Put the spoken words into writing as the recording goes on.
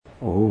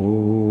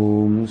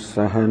ॐ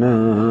सहना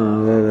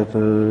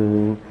भवतु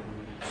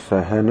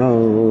सहनौ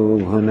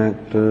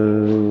भुनक्तु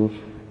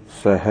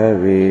सह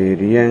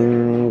वीर्यं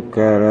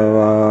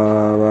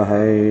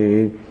करवावहै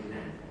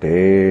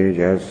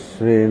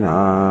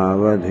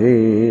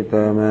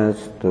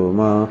तेजस्विनावधीतमस्तु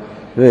मा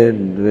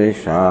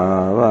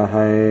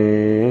विद्विषावहै।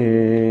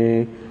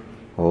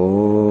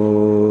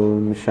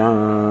 ॐ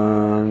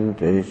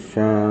शान्ति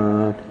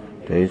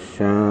शान्ति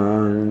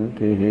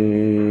शान्तिः।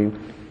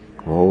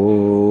 ॐ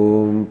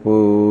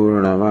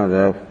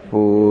पूर्णमदः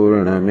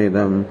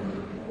पूर्णमिदं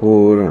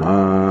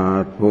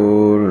पूर्णात्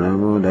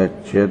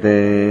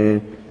पूर्णमुदच्यते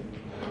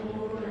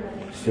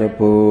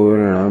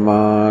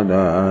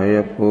पूर्णमादाय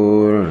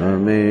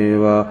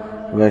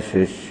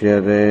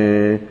पूर्णमेवावशिष्यते।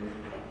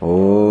 ॐ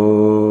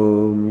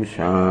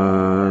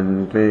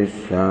शान्ति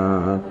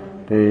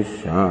शान्ति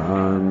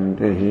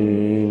शान्तिः।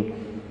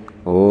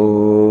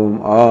 ॐ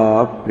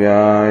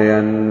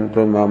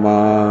आप्यायन्तु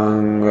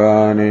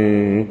ममाङ्गानि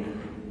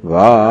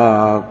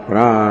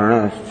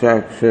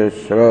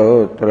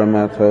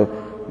वाक्प्राणश्चक्षुश्रोत्रमथो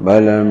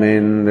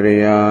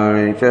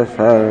बलमिन्द्रियाणि च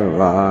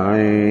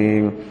सर्वाणि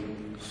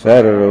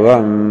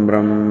सर्वं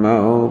ब्रह्म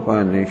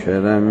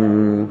उपनिषदम्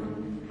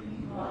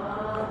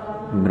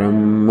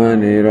ब्रह्म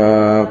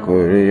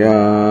निराकुर्याम्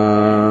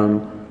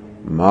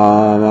मा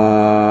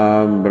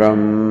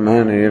ब्रह्म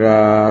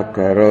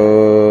निराकरोत्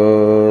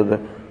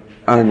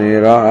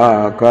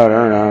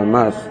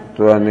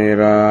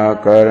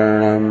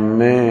अनिराकरणमस्त्वनिराकरणं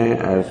मे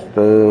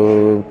अस्तु।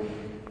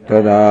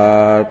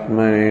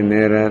 तदात्मनि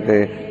निरते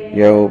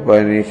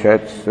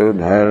यौपनिषत्सु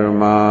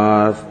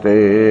धर्मास्ते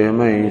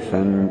मयि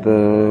सन्तु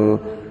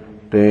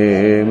ते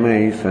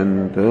मयि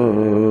सन्तु।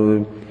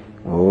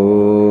 ॐ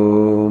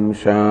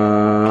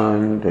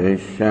शान्ति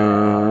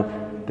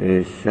शान्ति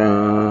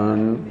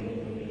शान्ति।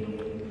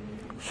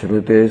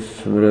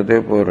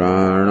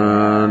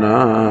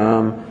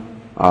 श्रुतिस्मृतिपुराणानाम्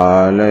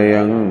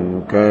आलयं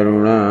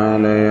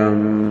करुणालयं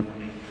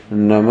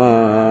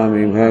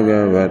नमामि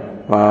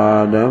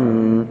भगवत्पादं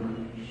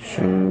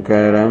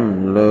शङ्करं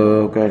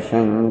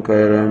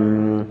लोकशङ्करं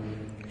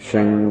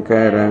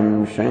शङ्करं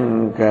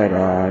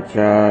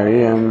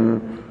शङ्कराचार्यं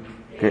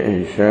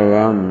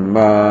केशवं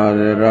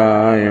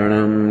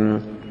बादरायणं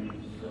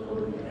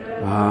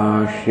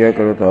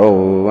भाष्यकृतौ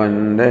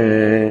वन्दे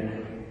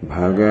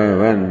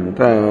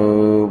भगवन्तौ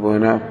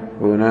पुनः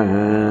पुनः।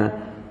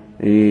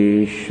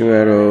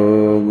 ईश्वरो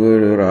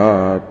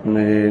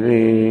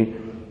गुरुरात्मेति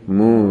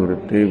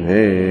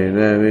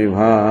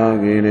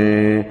मूर्तिभेदविभागिने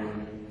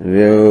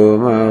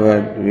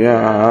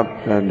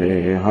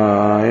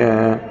व्योमवद्व्याप्तदेहाय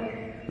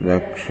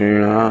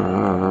दक्षिणामूर्तये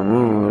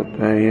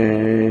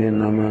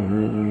नमः।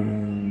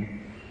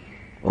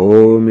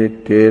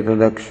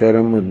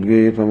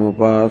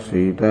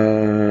 ओमित्येतदक्षरमुद्गीतमुपासीत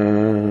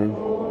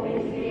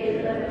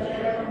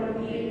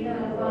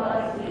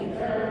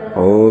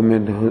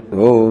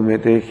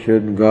ओमिति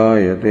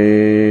ह्युद्गायते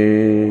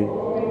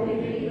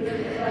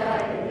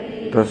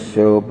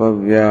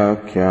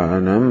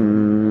तस्योपव्याख्यानम्।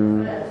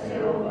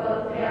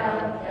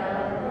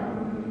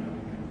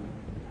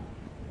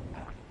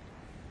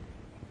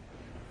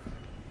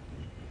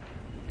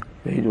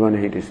 Page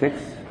 186.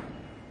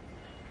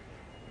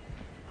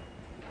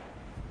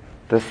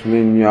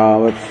 तस्मिन्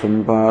यावत्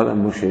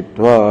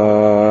सम्पादमुषित्वा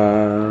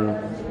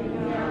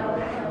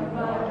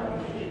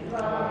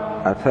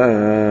अथ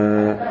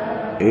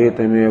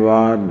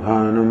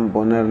एतमेवाध्यानं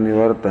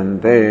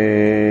पुनर्निवर्तन्ते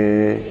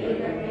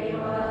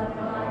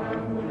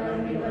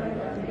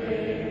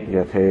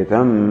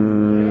यथेतम्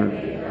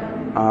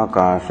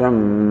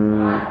आकाशम्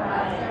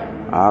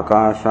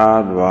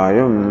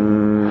आकाशाद्वायुम्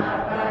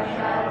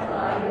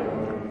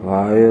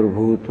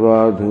वायुर्भूत्वा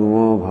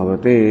धूमो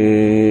भवति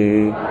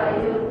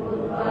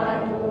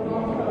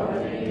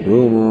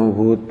धूमो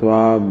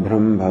भूत्वा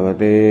भ्रं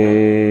भवति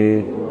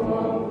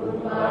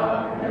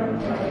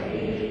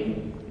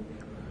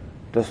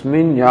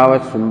तस्मिन्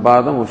यावत्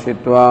सम्पादम्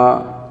उषित्वा।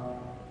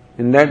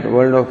 In that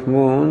world of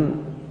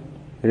moon,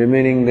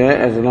 remaining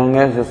there as long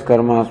as his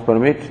karmas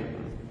permit.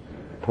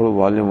 थोड़ा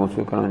वॉल्यूम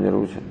उसको करना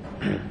जरूर है।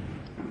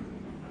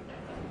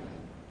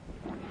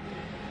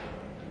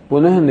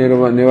 पुनः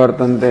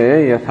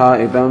निवर्तन्ते यथा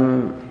इतम।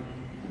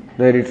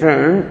 They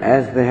returned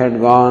as they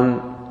had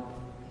gone.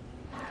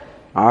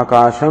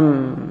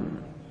 Akasham.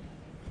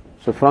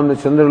 So from the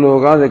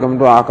Chandraloka they come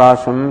to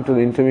Akasham, to the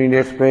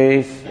intermediate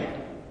space.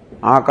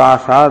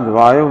 Akashad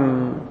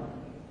Vayum.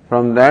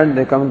 From that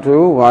they come to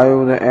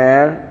Vayu, the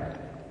air.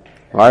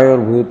 Vayur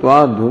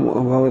Bhutva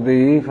Dhumo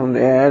Bhavati. From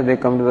the air they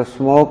come to the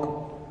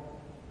smoke.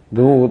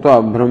 Dhumo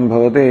Bhutva Abhram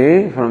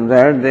Bhavati. From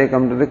that they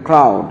come to the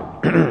cloud.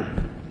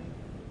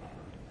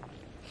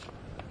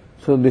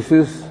 So this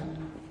is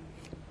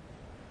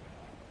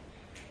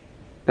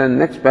the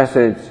next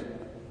passage.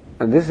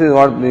 This is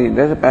what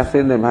there's a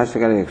passage that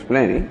Bhashyakara is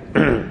explaining.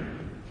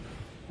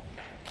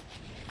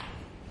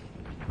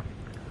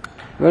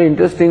 Very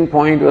interesting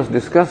point was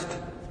discussed.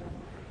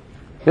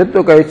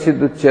 Yatto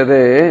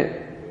kaichiduchyate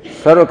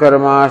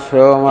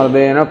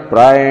sarvakarmashromardena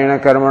prayena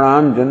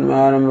karmanam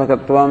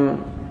janmarambhakatvam.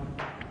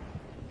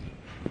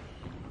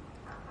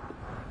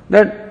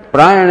 That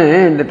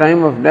prayane, in the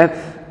time of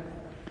death,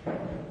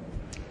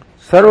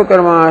 sarva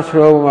karma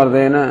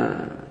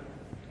ashravamardena.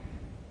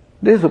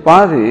 This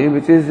upadhi,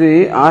 which is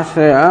the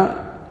ashraya,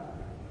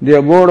 the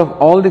abode of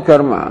all the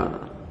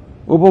karma,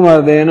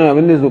 upamardena,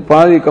 when this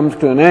upadhi comes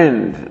to an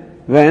end,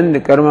 when the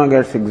karma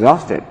gets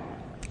exhausted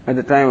at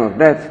the time of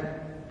death,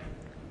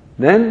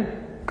 then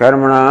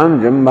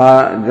karmanam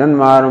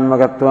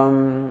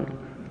janmarambakatvam.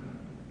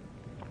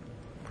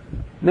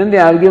 Then the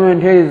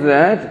argument here is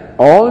that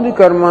all the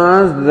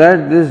karmas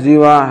that this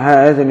jiva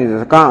has in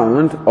his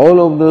account, all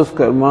of those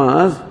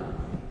karmas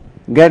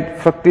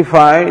get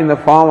fructified in the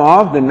form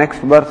of the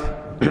next birth.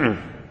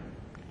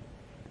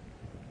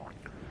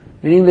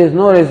 Meaning there is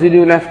no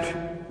residue left.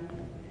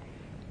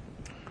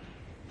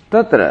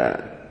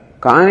 Tatra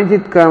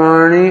कानिचित्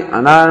कर्माणि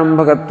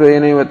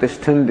अनारंभकत्वेनैव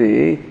तिष्ठन्ति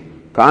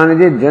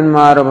कानिचित्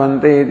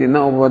जन्मारभन्ते इति न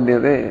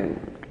उपपद्यते.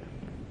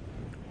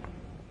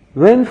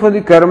 When for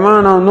the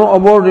karma now no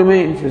abode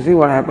remains, you see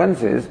what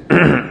happens is,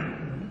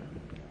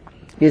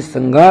 his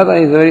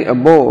sanghata is very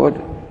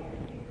abode,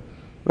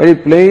 very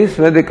place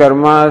where the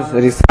karmas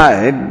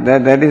reside,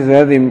 that is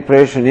where the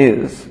impression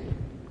is.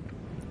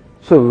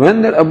 So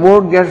when that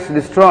abode gets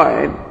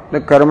destroyed,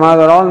 the karmas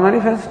are all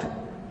manifest.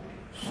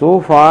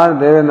 So far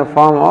they are in the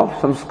form of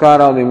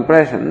samskara, of the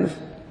impressions,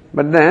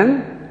 but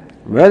then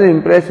where the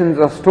impressions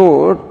are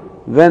stored,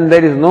 when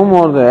there is no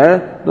more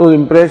there, those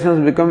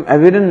impressions become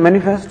evident,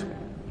 manifest.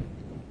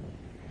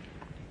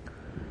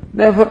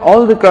 Therefore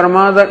all the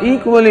karmas are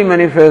equally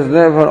manifest,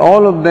 therefore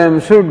all of them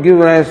should give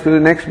rise to the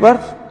next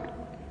birth.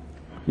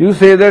 You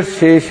say that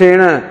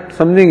sheshena,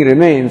 something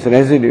remains,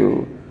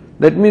 residue.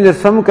 That means that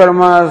some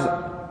karmas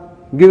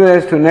give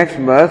rise to next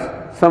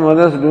birth, some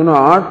others do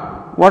not.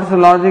 What's the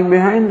logic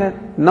behind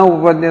that? Now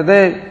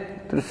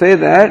upadyate, to say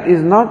that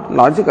is not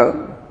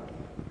logical.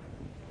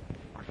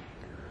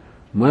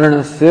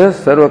 Maranasya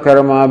sarva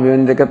karma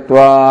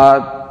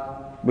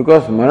abhivanjakatvat,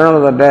 because marana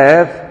of the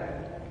death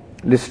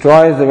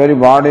destroys the very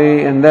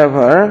body, and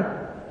therefore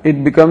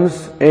it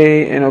becomes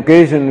an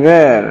occasion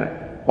where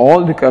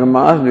all the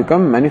karmas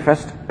become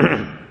manifest.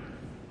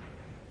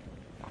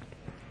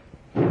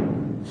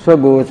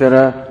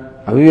 Swagochara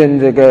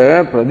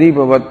abhivanjaka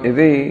pradipavat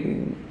iti.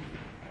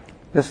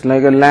 Just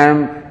like a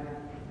lamp,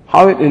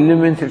 how it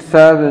illumines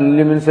itself and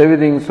illumines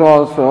everything, so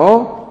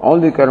also all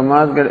the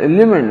karmas get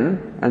illumined,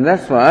 and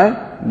that's why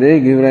they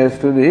give rise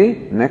to the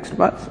next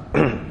birth.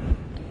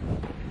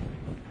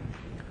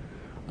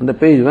 On the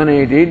page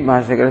 188,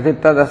 Bhashyakara says,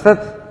 Tad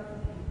asat,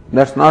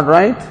 that's not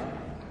right.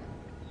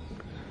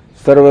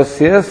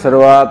 Sarvasya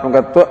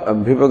sarvatmakatva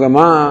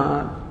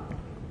abhipagamat.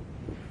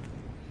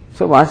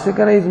 So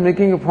Bhashyakara is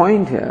making a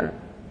point here,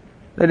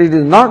 that it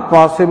is not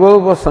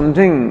possible for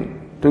something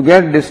to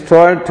get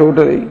destroyed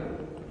totally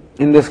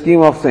in the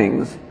scheme of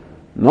things,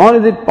 nor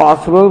is it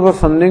possible for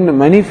something to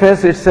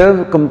manifest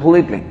itself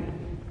completely.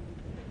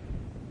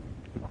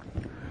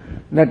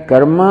 That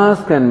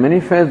karmas can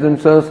manifest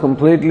themselves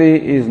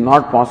completely is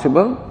not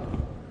possible,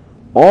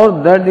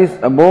 or that this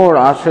abode,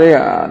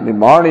 ashraya, the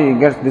body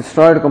gets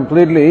destroyed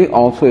completely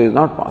also is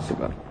not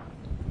possible.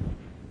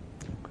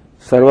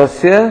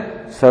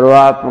 Sarvasya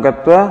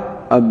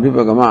sarvatmakatva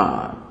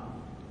abhipagama.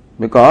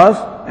 Because,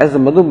 as the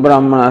Madhu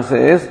Brahmana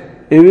says,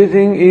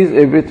 everything is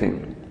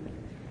everything.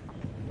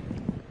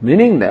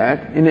 Meaning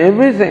that in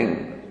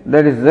everything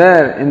that is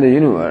there in the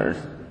universe,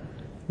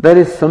 there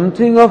is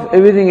something of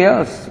everything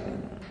else.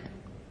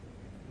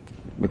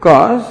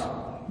 Because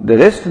the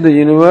rest of the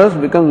universe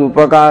becomes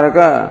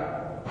upakaraka,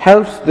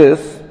 helps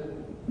this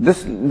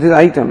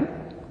item,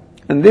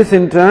 and this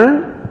in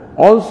turn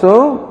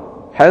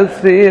also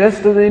helps the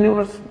rest of the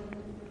universe.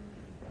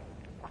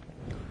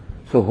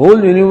 So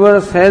whole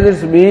universe has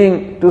its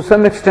being to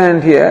some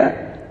extent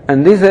here,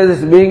 and this has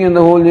its being in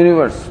the whole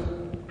universe.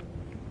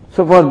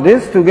 So for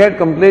this to get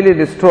completely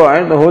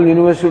destroyed, the whole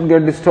universe should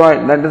get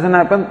destroyed. That doesn't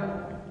happen.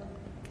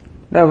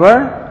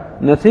 Therefore,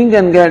 nothing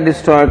can get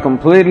destroyed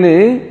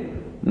completely,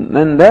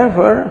 and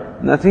therefore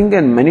nothing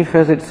can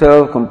manifest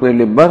itself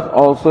completely. Birth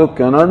also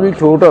cannot be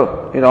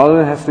total. It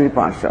always has to be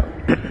partial.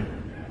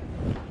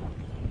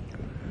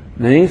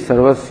 Nahi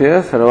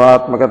sarvasya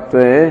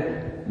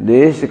sarvatmakatve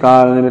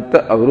deshikala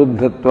nimitta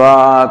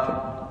avruddhatvat.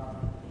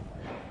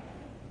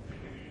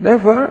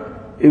 Therefore,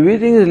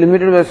 everything is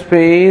limited by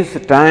space,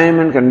 time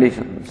and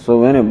conditions. So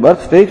when a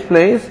birth takes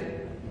place,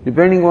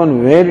 depending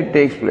on where it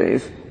takes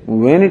place,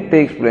 when it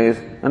takes place,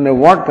 under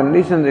what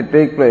conditions it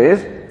takes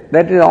place,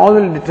 that is all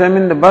will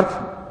determine the birth.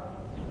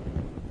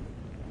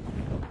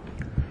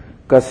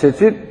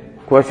 Kasyachit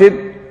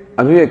kvachit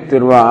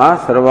abhivyaktirva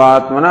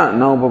sarvatmana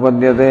na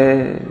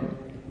upapadyate.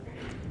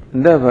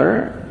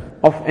 Therefore,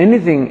 of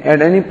anything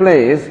at any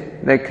place,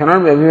 there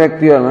cannot be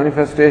abhivyakti or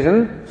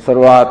manifestation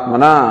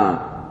sarvatmana,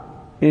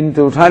 in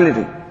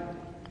totality.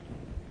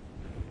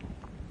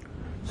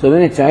 So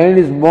when a child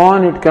is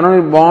born, it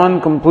cannot be born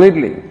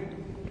completely.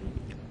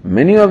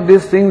 Many of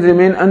these things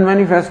remain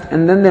unmanifest,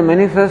 and then they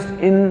manifest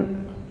in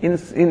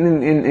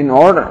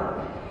order.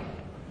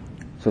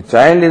 So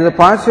child is a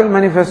partial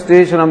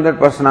manifestation of that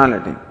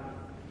personality.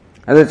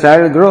 As the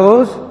child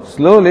grows,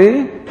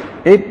 slowly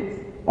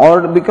it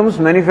order becomes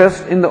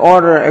manifest in the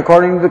order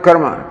according to the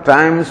karma.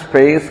 Time,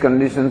 space,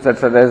 conditions,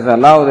 etc.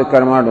 allow the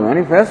karma to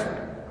manifest.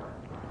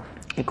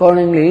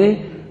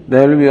 Accordingly,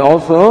 there will be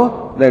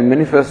also that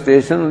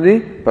manifestation of the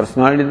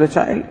personality of the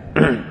child.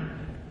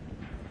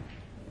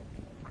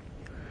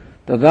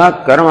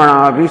 Tada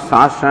karmanapi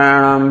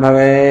sashranam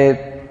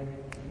bhavet.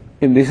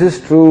 If this is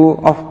true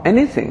of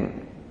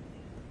anything,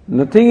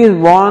 nothing is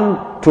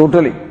born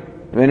totally.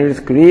 When it is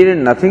created,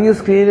 nothing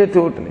is created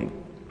totally.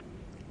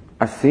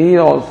 A seed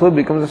also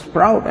becomes a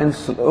sprout and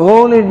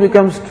slowly it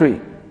becomes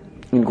tree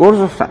in course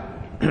of time.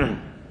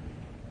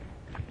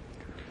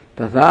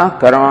 Tata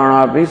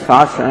karmanapi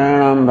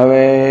sashranam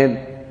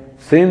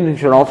bhavet. Same thing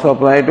should also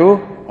apply to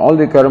all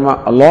the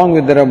karma along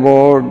with their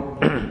abode.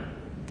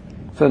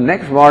 So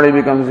next body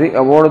becomes the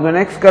abode of the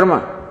next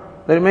karma,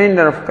 the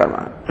remainder of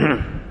karma.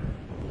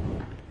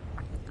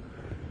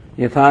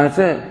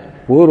 Yatha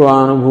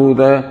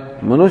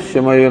purvanubhuta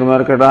manushya mayur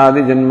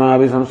markatadi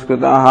janmavi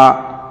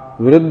samskritaha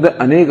viruddha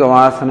aneka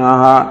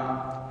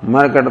vasanaha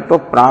markatato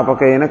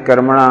prapakena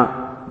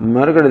karmana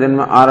markata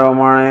janma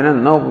aravamana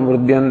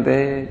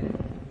naupamrudyante.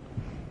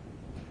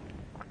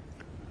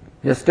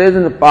 Just as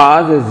in the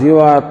past, as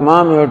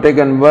Jivatma may have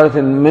taken birth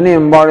in many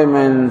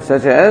embodiments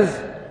such as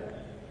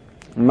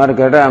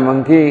Markata, a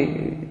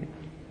monkey,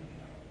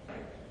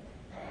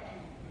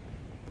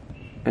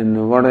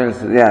 and what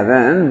else? Yeah,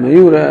 then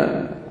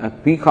Mayura, a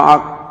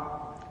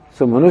peacock,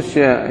 so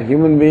Manushya, a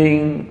human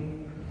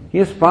being, he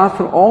has passed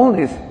through all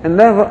this, and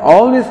therefore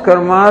all these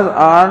karmas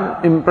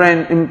are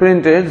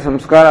imprinted,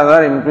 samskaras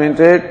are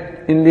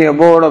imprinted in the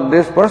abode of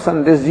this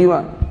person, this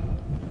jiva.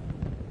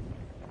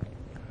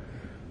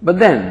 But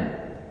then,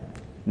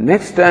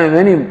 next time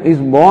when he is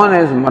born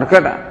as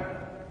Markata,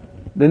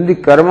 then the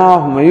karma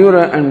of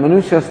Mayura and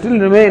Manusya still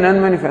remain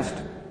unmanifest.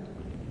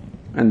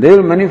 And they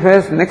will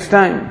manifest next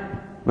time.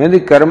 When the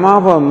karma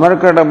of a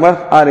Markata birth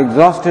are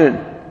exhausted,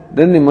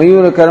 then the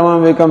Mayura karma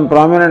may become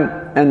prominent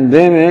and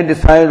they may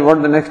decide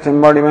what the next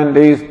embodiment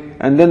is.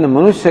 And then the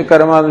Manusya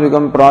karma will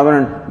become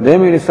prominent. They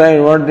may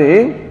decide what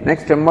the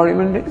next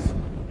embodiment is.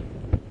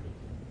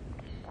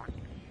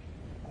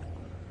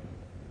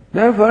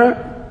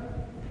 Therefore,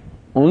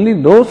 only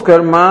those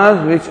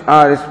karmas which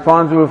are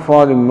responsible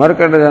for the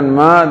Markata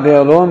Janma, they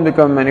alone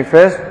become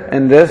manifest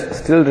and rest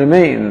still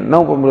remain.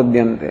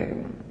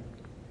 Naupamrudyante.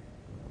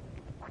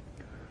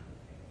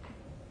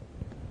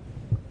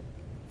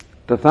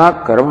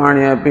 Tatha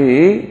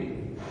karmanyapi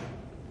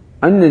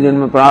anya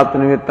janma prapta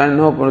nimittani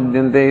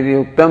naupamrudyante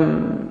iti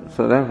yuktam.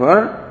 So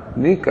therefore,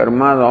 the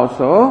karmas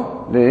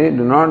also, they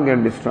do not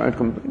get destroyed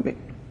completely.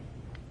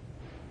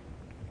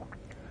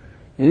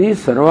 Yadi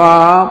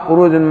sarva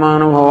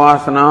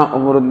purvajanmanubhavasana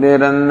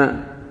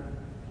upamrudyeran.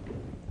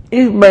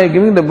 If by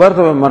giving the birth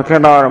of a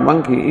Markata or a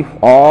monkey, if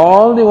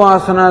all the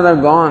vasanas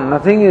are gone,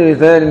 nothing is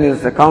there in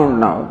his account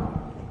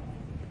now,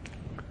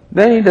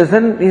 then he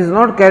is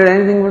not carried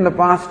anything from the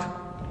past.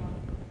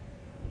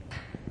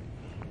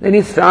 Then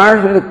he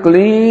starts with a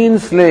clean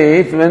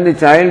slate. When the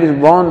child is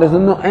born,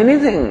 doesn't know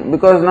anything,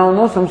 because now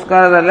no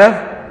samskaras are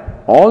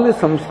left. All the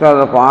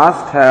samskaras of the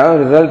past have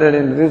resulted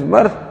in this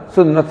birth,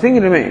 so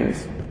nothing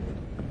remains.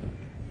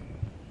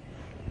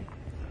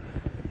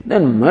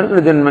 Then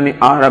Markata Janmani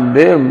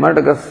Arabde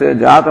Martakasya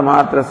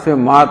Jatamatrasya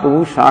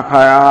Matu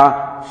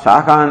Shakhaya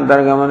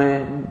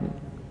Shakhantargamane.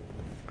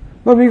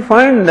 But we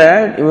find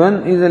that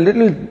even if a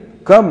little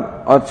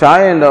cub or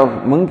child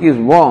of monkey is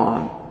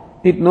born,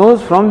 it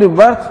knows from the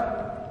birth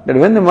that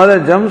when the mother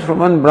jumps from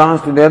one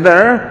branch to the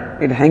other,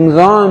 it hangs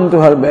on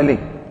to her belly.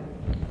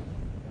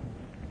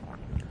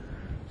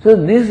 So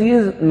this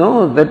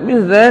knows. That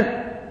means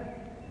that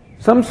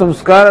some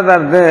samskaras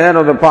are there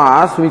of the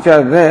past which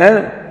are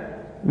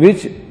there,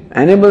 which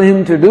enable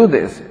him to do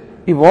this.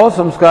 If all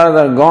samskaras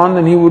are gone,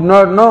 then he would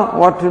not know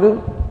what to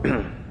do.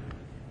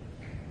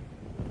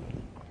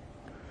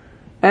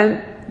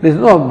 And there is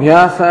no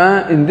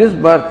abhyasa in this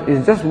birth, he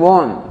is just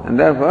born, and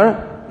therefore,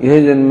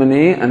 iha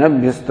janmani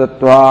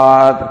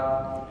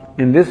anabhyastatvat.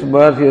 In this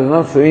birth, he has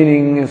no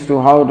training as to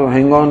how to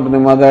hang on to the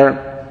mother,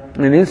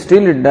 and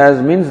still it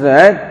does, means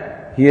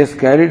that he has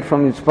carried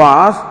from his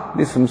past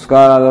the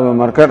samskaras of a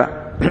Markata.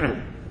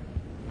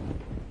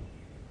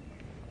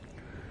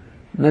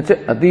 Nacha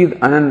atid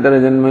anantara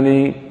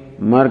janmani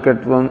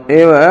markatvam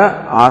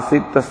eva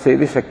asit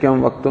tasyeti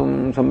shakyam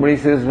vaktum. Somebody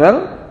says,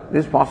 well,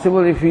 this is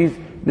possible if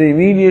the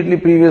immediately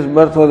previous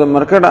birth was a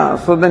Markata,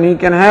 so then he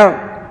can have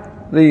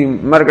the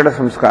Markata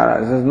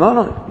samskara. He says,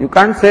 no, you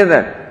can't say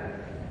that.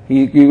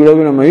 He could have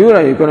been a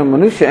Mayura, you could have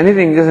been a Manusya,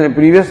 anything, just in a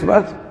previous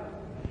birth.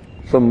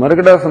 So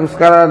Markata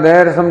samskara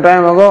there some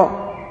time ago,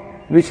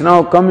 which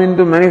now come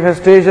into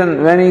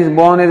manifestation when he is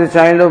born as a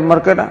child of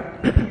Markata.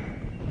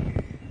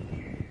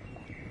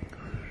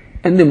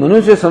 And the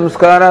Manusya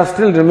samskara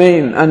still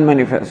remain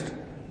unmanifest.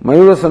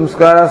 Mayura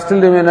samskara still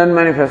remain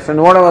unmanifest.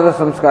 And what other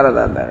samskaras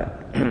are there?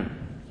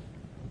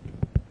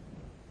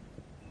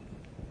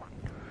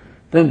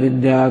 Then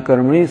vidya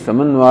karmani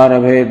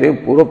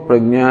samanvarabhete pura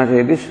prajna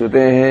cheti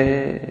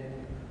shrutehe.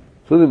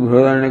 So the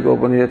Brihadaranyaka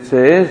Upanishad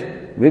says,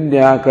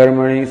 vidya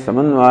karmani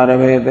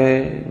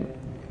samanvarabhete.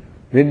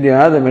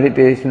 Vidya, the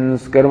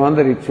meditations, karma,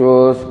 the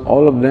rituals,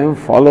 all of them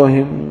follow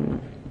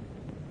him.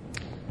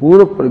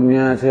 Pura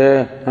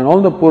Prajna and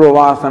all the Pura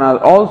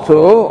Vasanas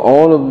also,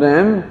 all of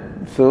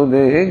them, so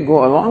they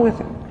go along with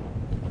him.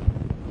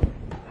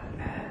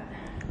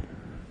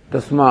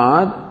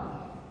 Tasmad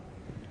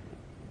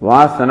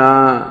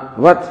Vasana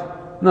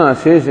Vat Na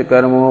Shesha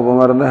Karmo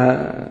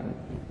Pamardaha.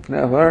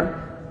 Therefore,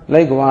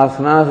 like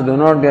Vasanas do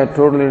not get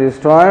totally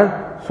destroyed,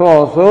 so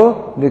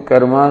also the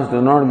karmas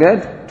do not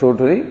get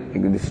totally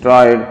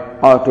destroyed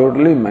or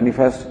totally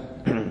manifest.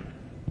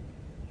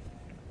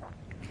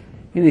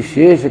 In the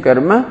Shesha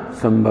Karma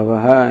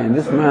Sambhavaha. In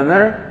this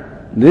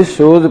manner, this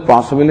shows the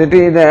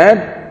possibility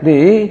that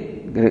the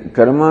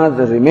karmas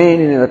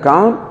remain in his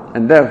account,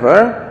 and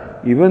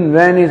therefore, even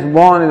when he is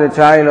born as a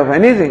child of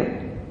anything,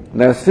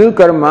 there are still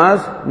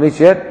karmas which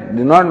yet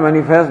do not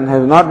manifest and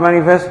have not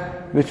manifest,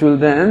 which will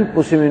then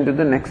push him into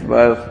the next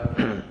birth.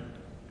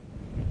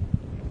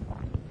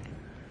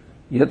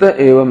 Yata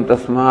evam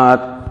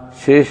tasmat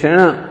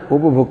sheshana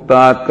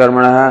upabhuktat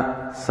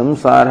karmana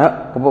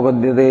samsara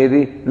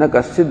upapadyate na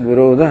kaschid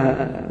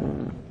virodha.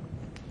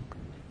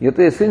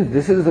 Yata, since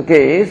this is the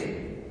case,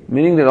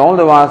 meaning that all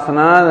the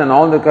vasanas and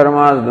all the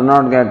karmas do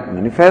not get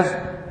manifest,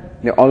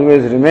 they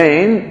always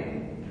remain,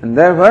 and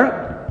therefore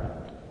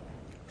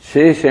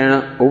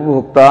sheshana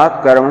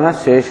upabhuktat karmana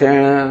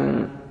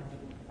sheshana,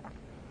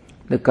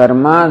 the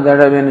karma that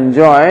have been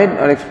enjoyed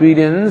or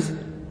experienced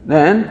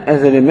then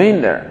as a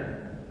remainder.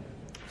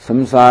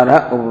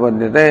 Samsara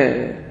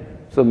upapadyate.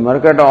 So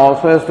Markata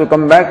also has to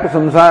come back to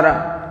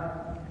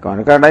samsara.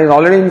 Markata is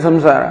already in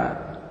samsara.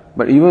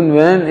 But even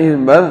when his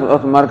birth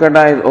of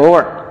Markata is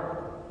over,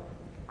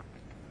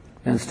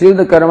 and still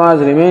the karmas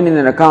remain in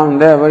an account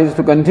there, but he is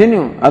to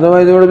continue.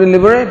 Otherwise he would have been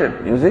liberated,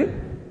 you see.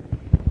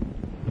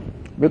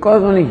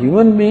 Because only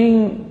human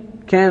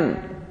being can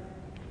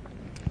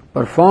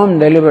perform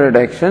deliberate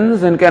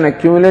actions and can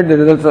accumulate the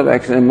results of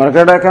action.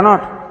 Markata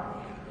cannot.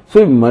 So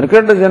if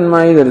Markata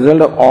Janma is the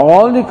result of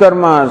all the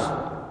karmas,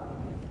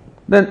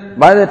 then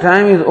by the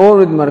time he is over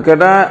with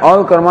Markata,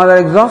 all karmas are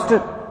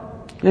exhausted.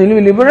 And he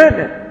will be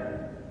liberated.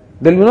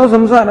 There will be no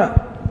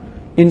samsara.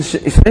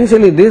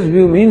 Essentially this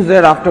view means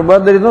that after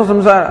birth there is no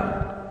samsara.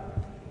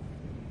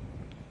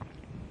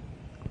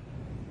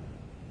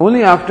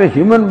 Only after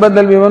human birth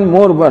there will be one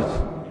more birth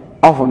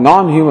of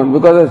non-human,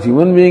 because as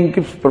human being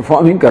keeps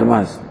performing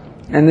karmas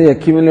and he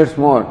accumulates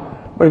more.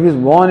 But if he is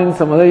born in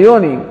some other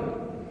yoni,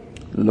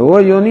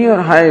 lower yoni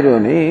or higher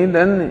yoni,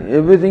 then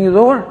everything is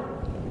over.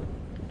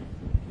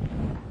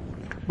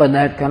 But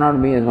that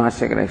cannot be, as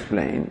Bhashyakara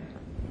explained.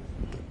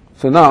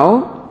 So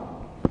now,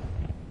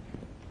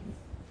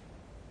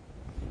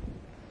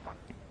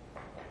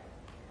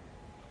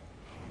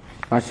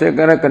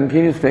 Bhashyakara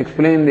continues to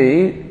explain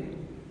the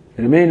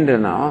remainder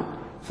now.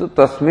 So,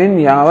 tasmin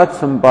yavat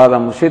sampada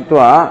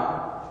mushitva,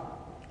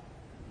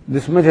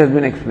 this much has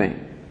been explained.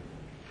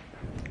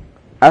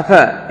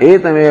 Atha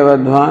etameva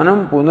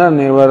dhvanam punar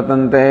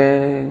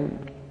nirvartante.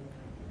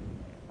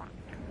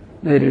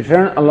 They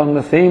return along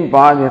the same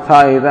path,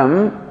 yatha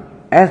etam,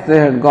 as they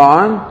had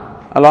gone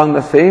along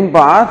the same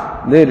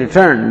path, they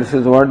returned. This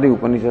is what the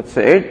Upanishad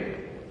said.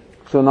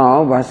 So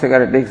now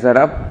Bhashyakara takes that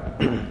up.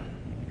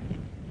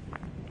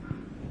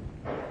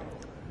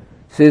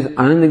 Says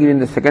Anandagiri in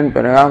the second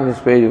paragraph, this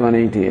page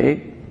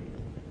 188.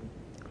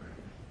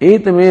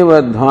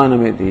 Etameva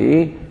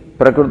dhvanameti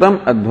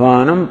prakrutam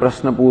adhvanam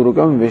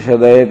prasnapurukam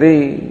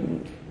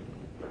vishadayati.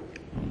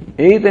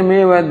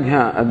 Etameva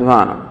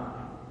adhvanam.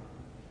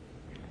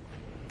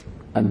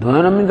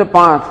 Adhvanam means the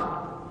path.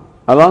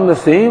 Along the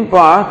same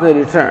path they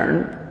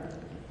returned,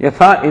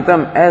 yatha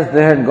itam, as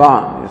they had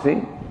gone, you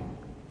see.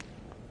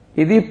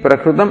 Idi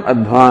prakrutam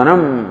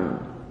adhvanam.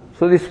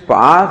 So this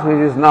path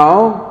which is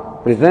now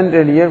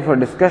presented here for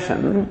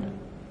discussion,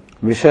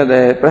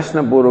 vishadayati,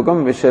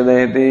 prasnapurukam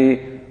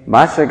vishadayati.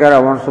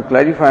 Bhashyakara wants to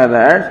clarify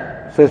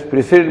that, so it's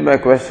preceded by a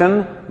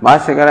question.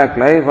 Bhashyakara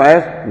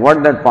clarifies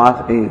what that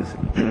path is.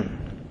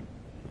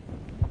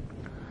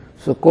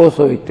 So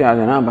koso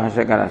ityadana,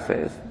 Bhashyakara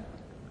says.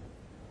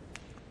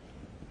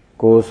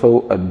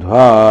 Koso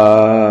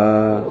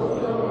adhva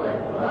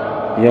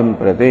yam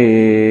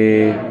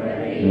prati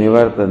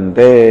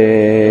nivartante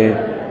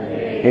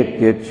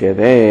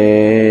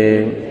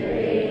ityuchyate.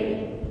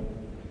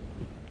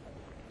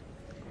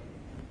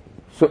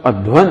 So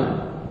adhvan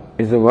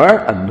is the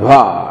word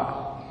adhva.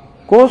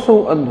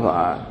 Koso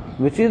adhva,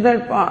 which is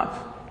that path?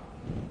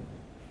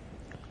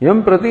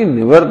 Yam prati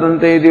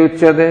nivartante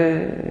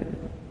ityuchyate.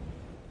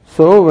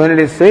 So when it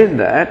is said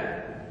that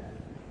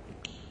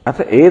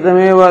Atha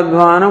etameva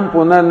adhvanam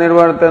punar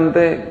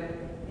nirvartante.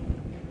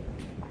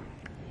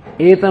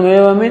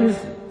 Etameva means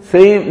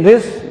same,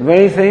 this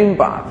very same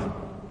path.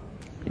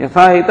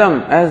 Yatha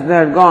itam, as they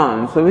had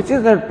gone. So which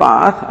is that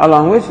path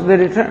along which they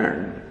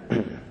returned?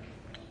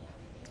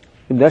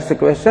 If that's the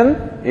question,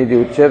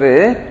 iti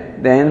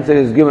uchyate, the answer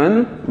is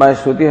given by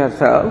Shruti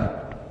herself.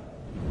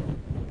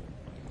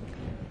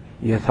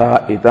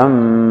 Yatha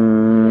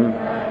itam,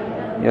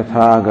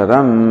 yatha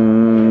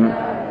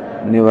gadam,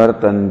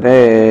 nivartante.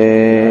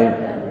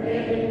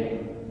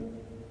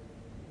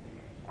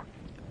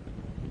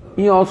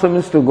 he also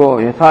means to go.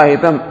 Yatha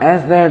itam,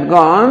 as they had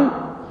gone,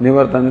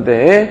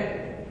 nivartante,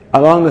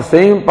 along the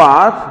same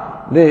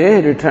path,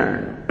 they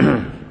returned.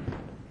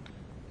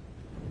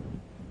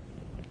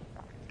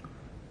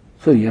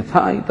 So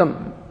yatha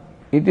itam,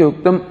 iti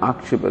uktam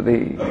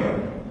akshipati.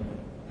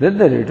 That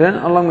the return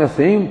along the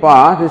same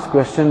path is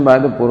questioned by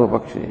the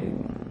Purvapakshi.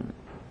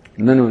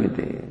 Nanu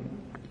iti.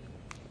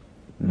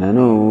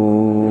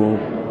 Nanu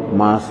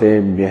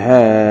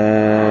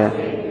masebhyah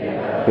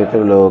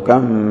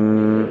pitrulokam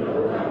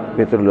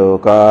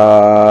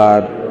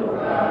pitrulokat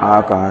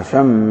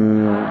akasham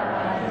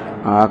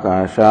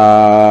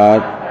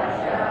akashat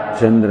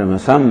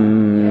chandramasam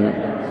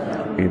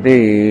iti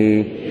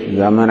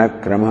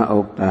gamanakrama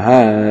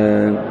uktaha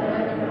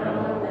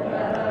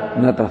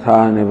na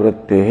tatha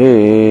nivrittihi.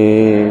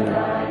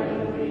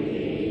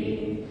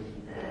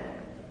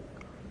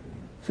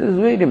 Says,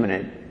 wait a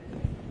minute.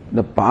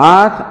 The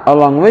path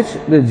along which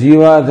the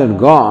jivas had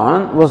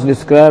gone was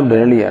described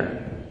earlier.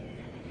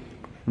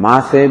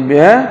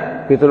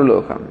 Masebhya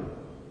pitrulokam.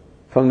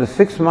 From the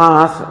 6th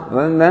mass,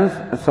 then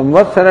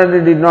Samvatsara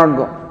they did not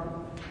go.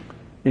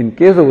 In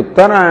case of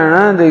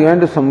Uttarayana, they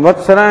went to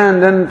Samvatsara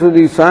and then to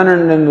the sun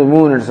and then the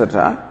moon,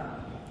 etc.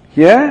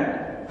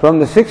 Here, from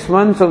the 6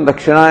 months of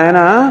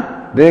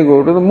Dakshinayana, they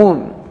go to the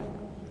moon.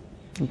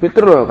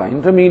 Pitruloka,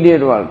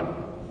 intermediate world.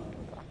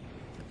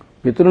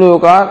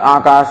 Pitruloka,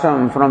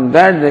 Akasham, from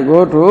that they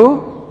go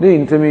to the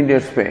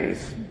intermediate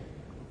space.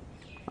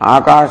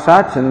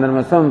 Akasha,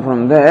 Chandramasam,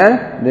 from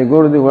there they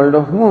go to the world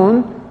of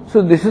moon.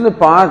 So this is the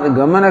path,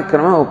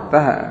 Gamanakrama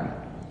Uktaha.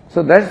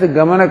 So that's the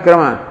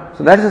Gamanakrama.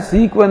 So that's the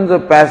sequence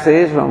of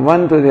passage from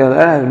one to the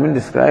other has been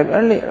described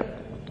earlier.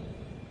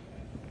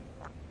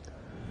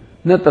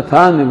 Na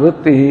tatha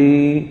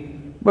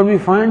nivritti. But we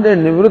find that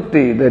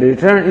nivritti, the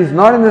return, is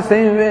not in the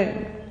same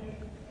way.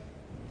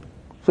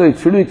 So it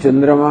should be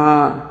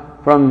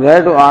Chandrama, from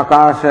there to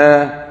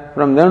Akasha,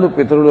 from them to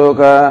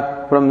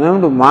Pitruloka, from them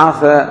to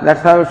Masa.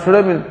 That's how it should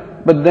have been.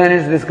 But then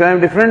it's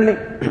described differently.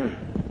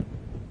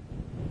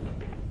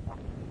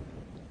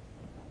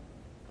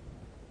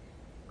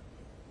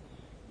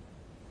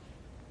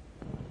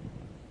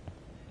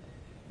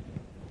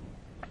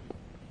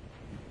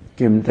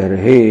 Kim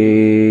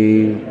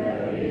tarhi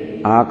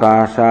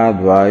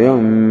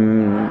akashadvayam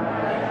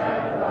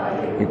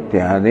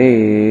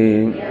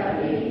ityadi.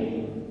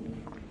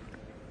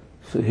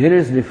 So here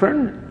is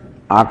different.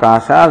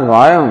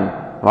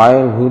 Akashadvayam,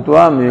 vayur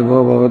bhutva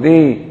megho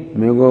bhavati,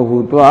 megho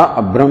bhutva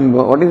abram.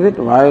 What is it?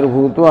 Vayur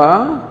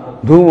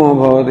bhutva dhumo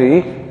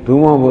bhavati,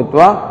 dhumo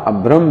bhutva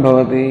abram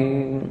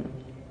bhavati.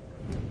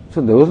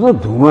 So there was no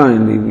dhuma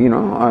in the,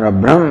 or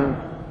abram.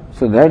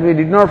 So that we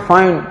did not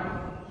find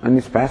in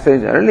this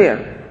passage earlier.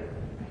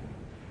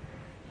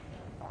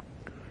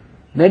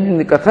 Then in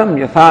the Katham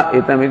Yatha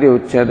Etamiti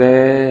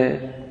Uchyate,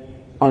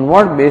 on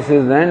what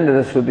basis then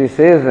the Shruti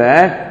says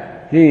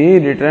that he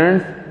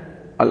returns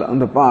along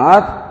the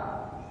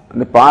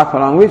path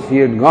along which he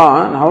had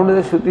gone? How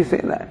does the Shruti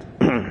say that?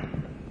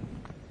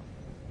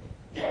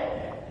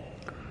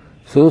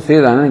 So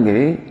says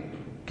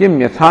Anandagiri, Kim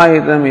Yatha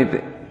Etam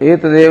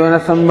etadeva na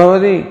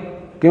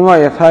sambhavati, Kim va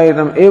Yatha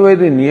Etam eva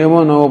iti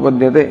niyamo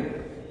nopadyate.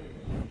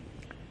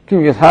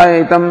 Kim yatha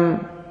etam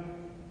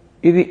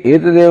iti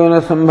etadeva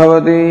na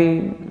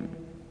sambhavati.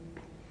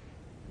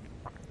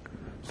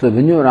 So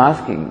when you are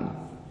asking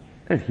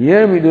that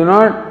here we do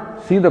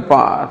not see the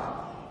path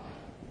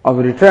of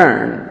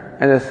return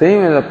as the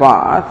same as the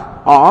path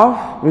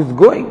of which is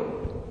going.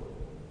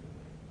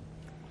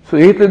 So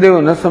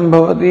etadeva na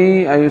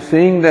sambhavati, are you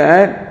saying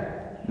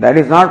that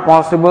is not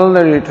possible,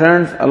 that he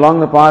returns along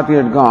the path he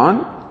had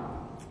gone?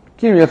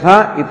 Kim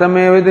yatha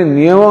itameva iti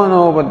niyamo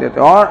nopadyate.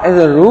 Or as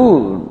a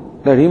rule,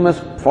 that he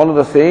must follow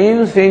the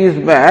same stages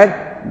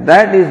back,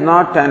 that is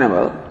not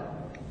tenable.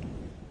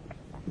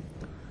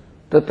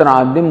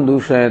 Tatra adyam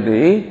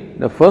dushayati,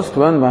 the first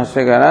one,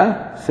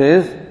 Bhashyakara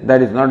says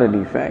that is not a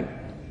defect.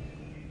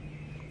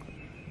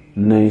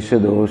 Naisha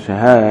dosha.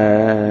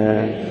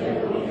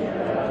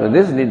 So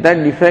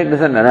that defect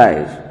doesn't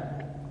arise.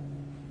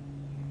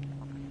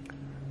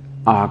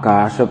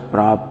 Akasha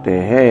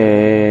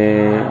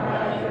praptehe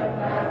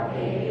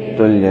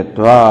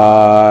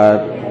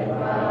tulyatvat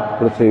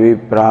Prithvi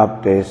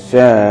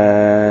praptesya.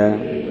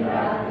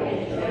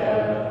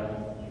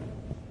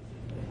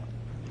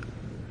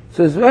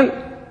 So as well,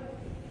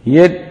 he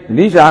had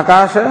reached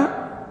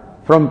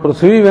Akasha, from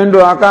Prithvi went to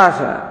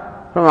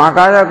Akasha, from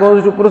Akasha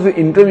goes to Prithvi,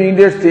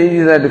 intermediate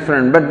stages are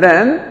different, but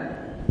then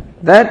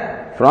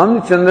that from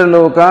the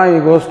Chandraloka he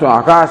goes to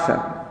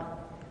Akasha,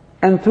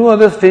 and through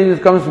other stages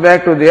comes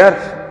back to the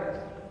earth.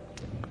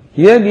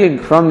 Here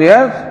from the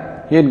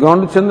earth he had gone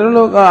to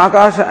Chandraloka,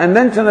 Akasha and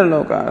then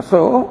Chandraloka.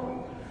 So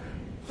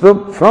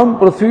from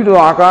Prithvi to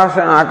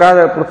Akasha and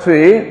Akasha to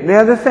Prithvi, they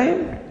are the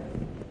same.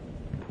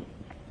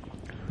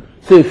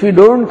 So if you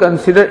don't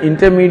consider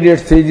intermediate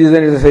stages,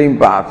 then it's the same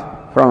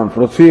path. From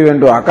Prithvi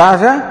went to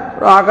Akasha,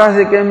 from Akasha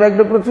he came back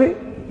to Prithvi.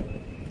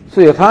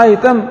 So yatha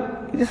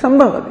itam iti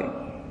sambhavati.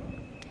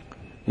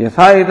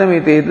 Yatha itam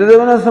iti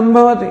etadevana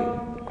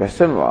sambhavati.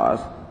 Question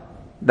was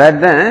that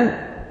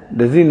then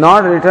does he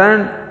not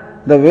return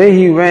the way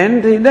he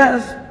went? He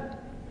does.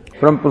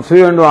 From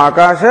Prithvi to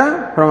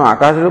Akasha, from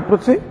Akasha to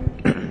Prithvi.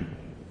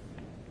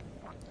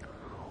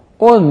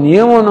 Oh,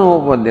 niyamo no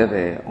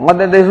upadyate. Or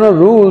that there is no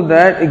rule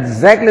that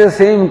exactly the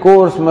same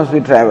course must be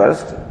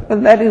traversed.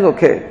 Well, that is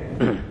okay.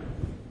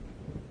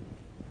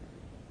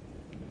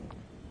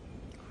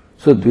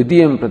 So,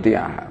 Dvitiyam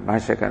Pratyaha,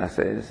 Bhashyakara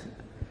says.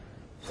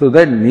 So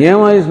that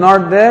niyama is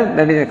not there,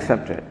 that is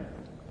accepted.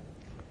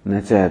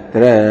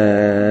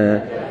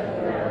 Nachatra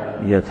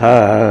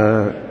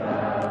yatha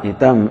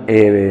itam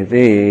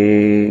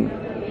eveti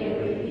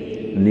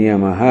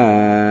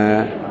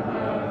niyamaha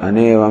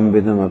anevam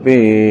vidamapi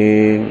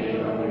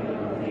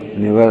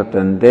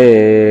nivartante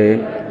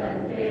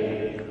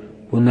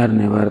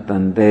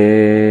punarnivartante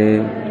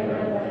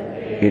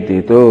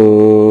iti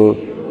to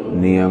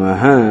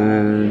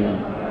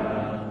niyamaha.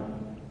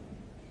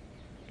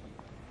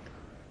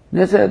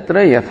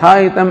 Nachatra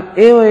yathaitam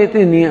eva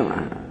iti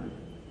niyama.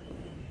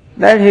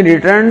 That he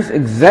returns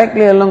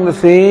exactly along the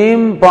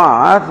same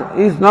path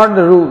is not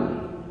the rule.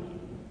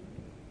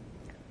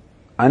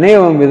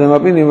 Anevam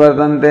vidamapi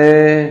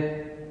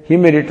nivartante. He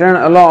may return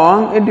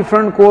along a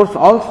different course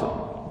also.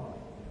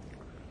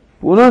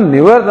 Punan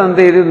nivartante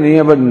iti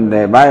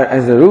niyabadante.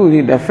 As a rule,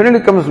 he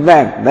definitely comes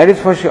back. That is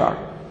for sure.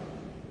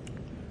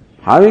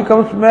 How he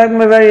comes back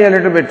may vary a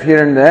little bit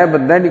here and there,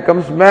 but that he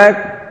comes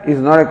back is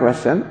not a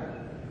question.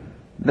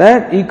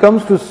 That he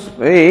comes to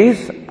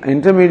space,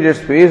 intermediate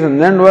space, and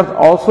then birth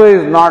also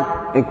is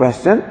not a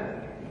question.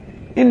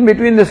 In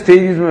between the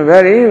stages may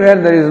vary where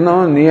there is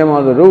no niyam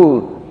or the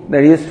rule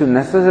that he is to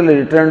necessarily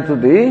return to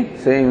the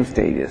same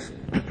stages.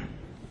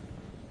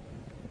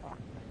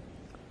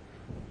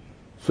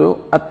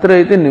 So, atra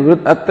iti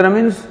nivritti. Atra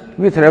means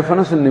with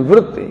reference to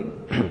nivritti.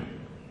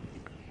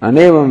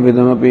 Anevam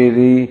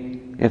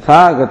vidamapi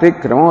yatha gati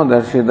kramo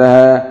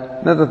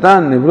darshitaha na tata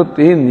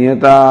nivritti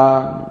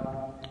niyata.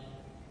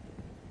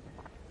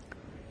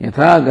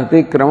 Yatha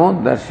gati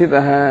kramo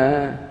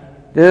darshitaha.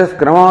 Just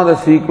krama, the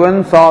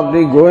sequence of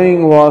the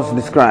going was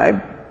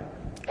described.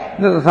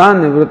 Tatha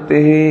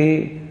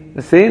nivrittihi.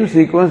 The same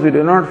sequence we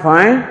do not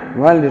find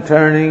while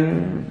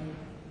returning.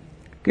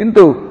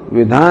 Kintu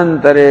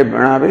vidhantare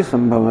pranavi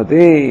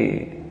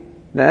sambhavati.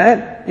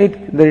 That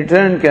the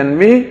return can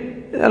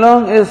be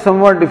along a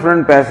somewhat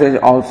different passage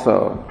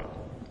also.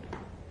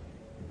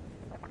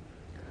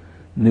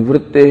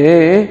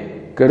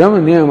 Nivrittehe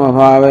karam niyama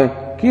bhave.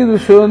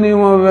 Kidusho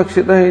niyama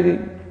vikshita iti.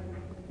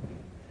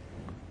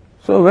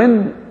 So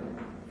when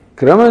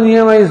krama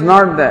niyama is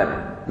not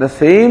there, the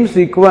same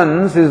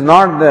sequence is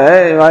not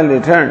there while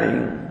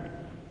returning,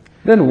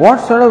 then what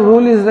sort of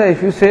rule is there?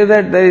 If you say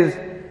that there is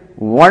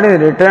what is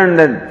returned,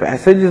 that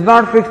passage is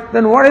not fixed,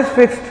 then what is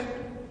fixed?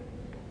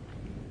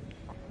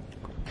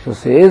 So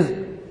says,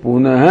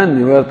 punaha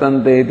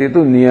nivartante iti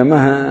tu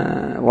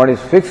niyamaha. What is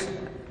fixed,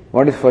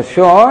 what is for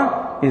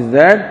sure is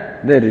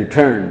that they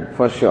return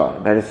for sure.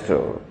 That is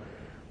true.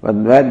 But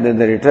whether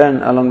they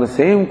return along the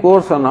same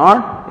course or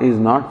not is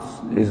not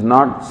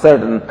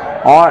certain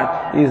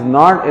or is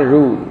not a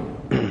rule.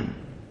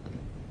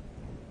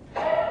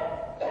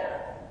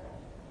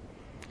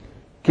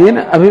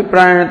 Kena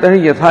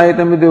abhiprayanatahi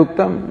yathayitam iti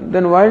uktam.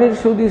 Then why did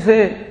Shruti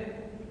say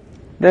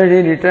that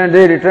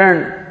they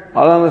returned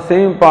along the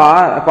same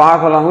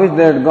path along which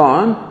they had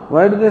gone?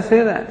 Why do they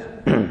say that?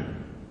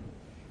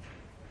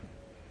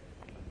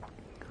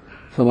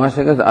 So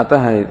Bhashyaka says,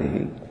 ataha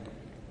iti.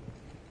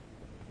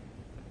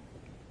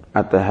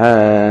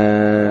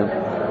 Ataha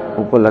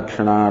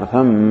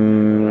upalakshanaartham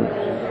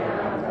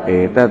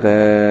etat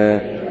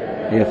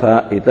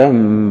yatha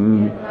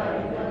itam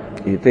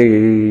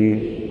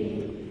iti.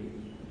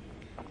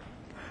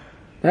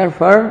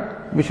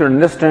 Therefore, we should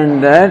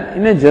understand that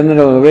in a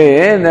general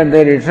way that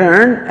they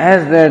returned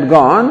as they had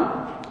gone,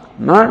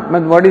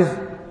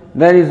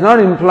 that is not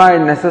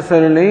implied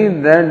necessarily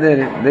that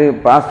they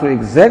passed through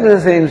exactly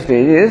the same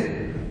stages,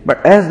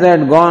 but as they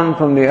had gone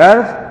from the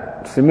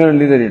earth,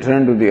 similarly they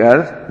returned to the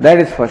earth, that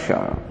is for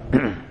sure.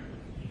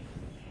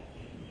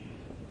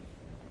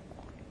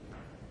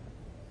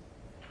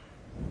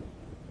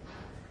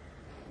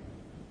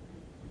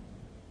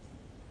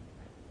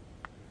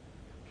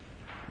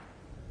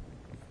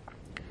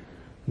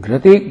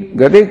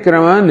 Gati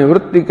krama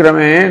nivritti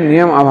krame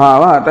niyam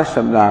abhava atah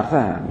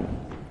shabdartha.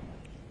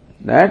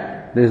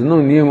 That there is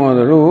no niyam or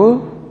the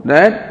rule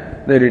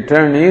that the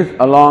return is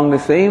along the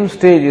same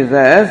stages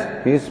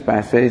as his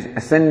passage,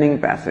 ascending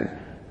passage.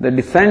 The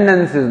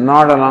descendance is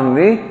not along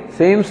the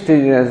same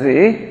stages as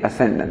the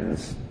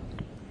ascendance.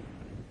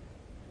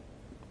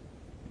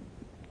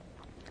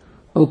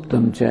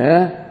 Uktam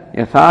cha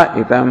yatha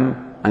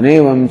itam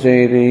anevam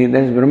chaiti.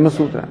 That is Brahma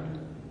Sutra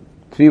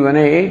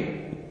 318.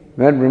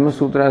 Where Brahma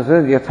Sutra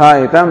says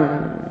yatha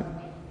itam.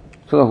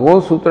 So the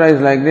whole sutra is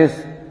like this.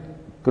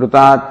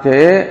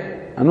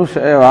 Krutatye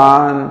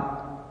anushayavan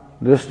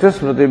drishta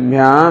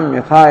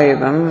smritibhyam yatha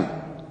itam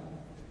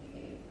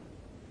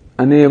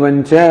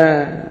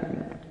anevancha.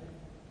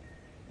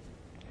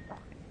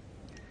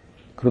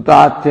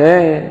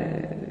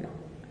 Krutatye.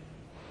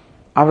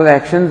 After the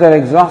actions are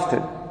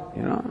exhausted,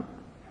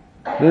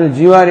 then the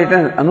jiva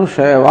returns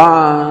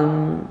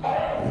anushayavan.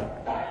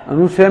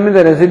 Anushaya means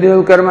the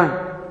residual karma.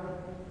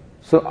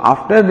 So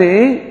after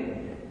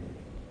in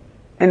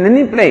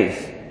any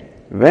place,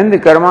 when the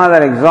karmas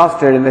are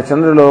exhausted in the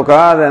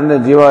Chandraloka, then the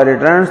jiva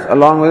returns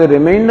along with the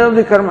remainder of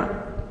the karma.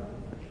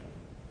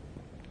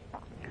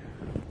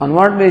 On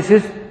what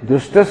basis?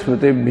 Drushta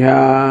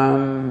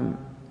smritibhyam.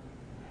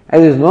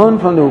 As is known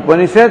from the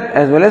Upanishad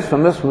as well as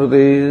from the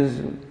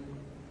Smritis.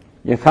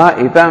 Yatha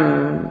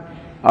itam,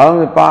 along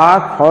the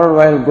path forward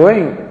while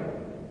going,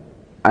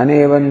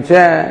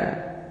 anevancha,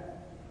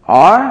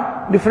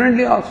 or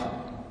differently also.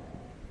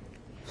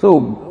 So,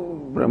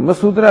 Brahma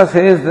Sutra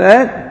says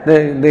that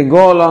they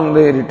go along,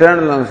 they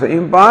return along the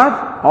same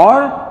path,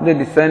 or they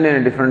descend in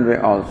a different way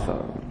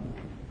also.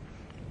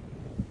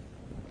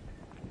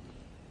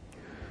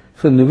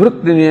 So,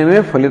 Nivritti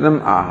Niyame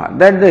Phalitam Aha.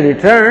 That the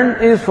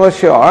return is for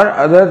sure,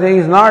 other thing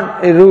is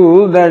not a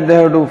rule that they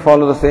have to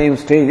follow the same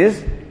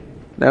stages.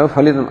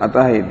 Therefore, Phalitam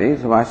Ataha iti,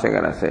 so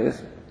Bhashyakara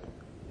says,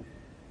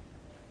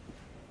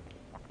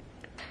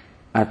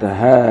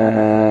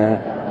 Ataha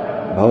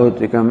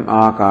Bhautikam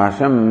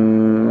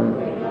Akasham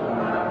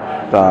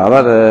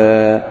Tavat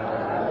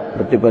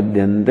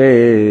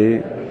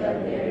Pratipadyante.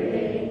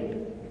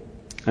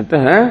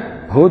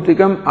 Ataha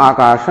Bhautikam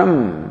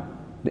Akasham.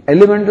 The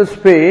elemental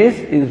space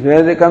is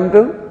where they come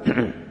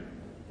to.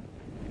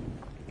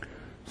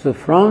 So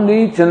from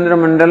the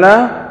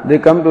Chandramandala, they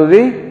come to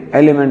the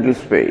elemental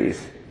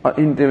space, or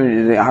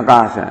intermediate, the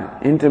Akasha,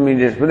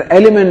 intermediate space, the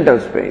elemental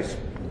space.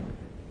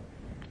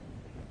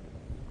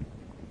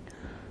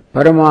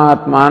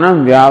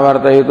 Paramatmanam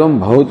Vyavartayitum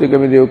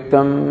Bhautikam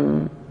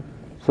Yuktam.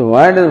 So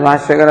why does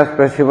Bhashyakara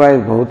specify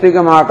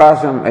Bhautikam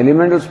Akasham,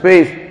 elemental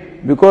space?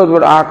 Because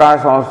what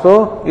Akash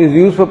also is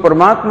used for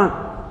Paramatma.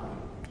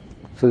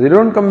 So they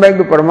don't come back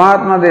to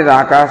Paramatma, there is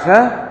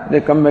Akasha,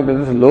 they come back to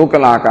this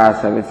local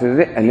Akasha, which is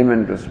the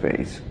elemental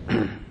space.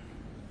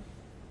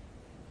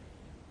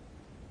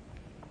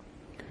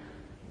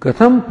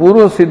 Katham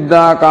Purva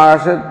Siddha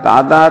Akasha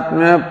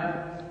Tadatmya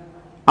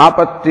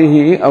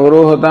Apattihi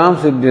Avrohatam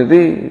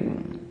Siddhyati.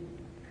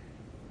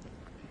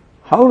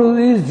 How do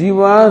these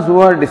jivas who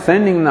are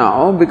descending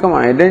now become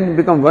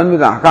one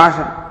with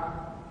Akasha?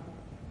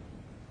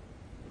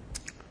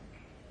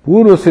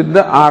 Purva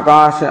Siddha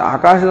Akasha.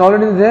 Akasha is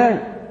already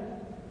there.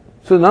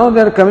 So now they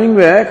are coming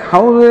back.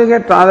 How do they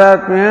get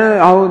Tadatmya?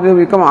 How they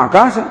become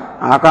Akasha?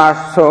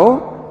 Akash.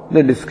 So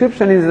the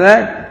description is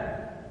that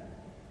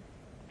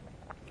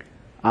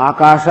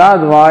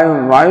Akashad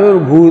Vayum.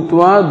 Vayur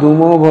Bhutva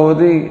Dhumo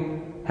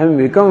Bhavati. Having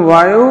become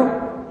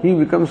Vayu, he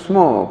becomes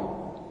smoke.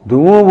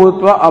 Dhumo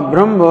Bhutva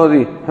Abhram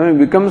Bhavati. Having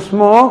become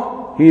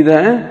smoke, he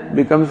then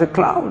becomes a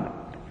cloud.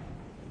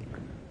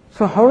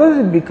 So how does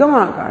he become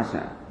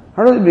Akasha?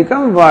 How does he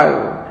become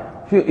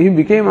Vayu? If he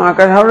became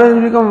Akash, how does he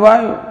become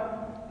Vayu?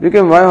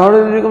 Became Vayu, how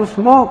does he become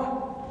smoke?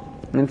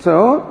 And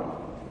so,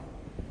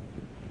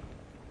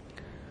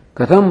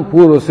 Katham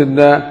Purva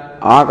Siddha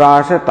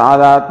Akasha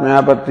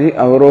Tadatmyapatti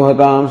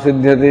Avrohatam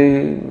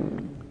Siddhyati.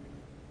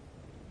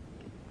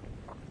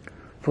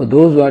 For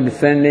those who are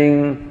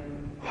descending,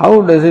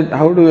 how do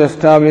you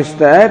establish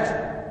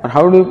that? Or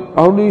how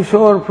do you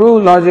show or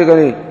prove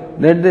logically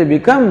that they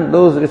become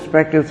those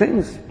respective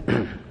things?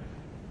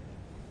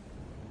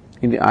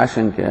 In the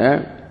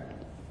Ashankya,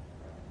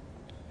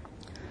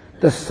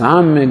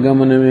 Tasamya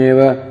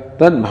Gamanameva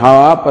Tad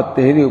Bhava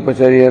Pattehiri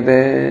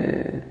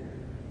Upacharyate.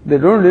 They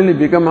don't really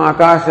become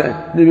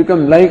Akasha, they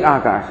become like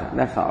Akasha,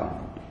 that's all.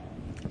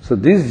 So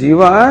these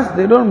jivas,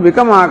 they don't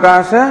become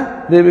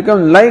Akasha, they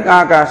become like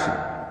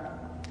Akasha.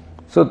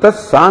 So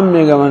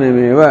Tasamya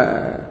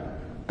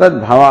Gamanameva Tad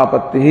Bhava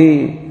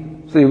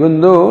Pattihi. So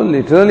even though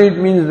literally it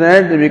means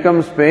that they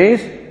become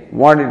space,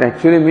 what it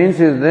actually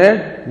means is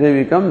that they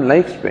become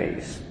like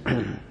space.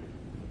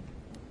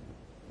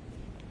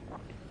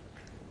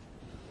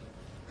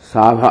 So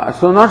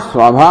not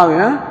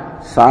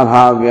Swabhavya,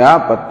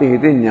 Sabhavya Patti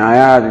Hiti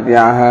Nyaya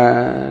Adityaha.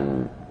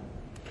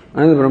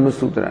 Another Brahma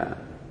Sutra,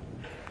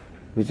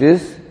 which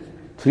is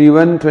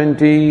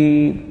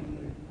 3.1.20,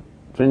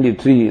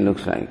 23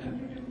 looks like,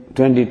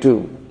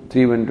 22,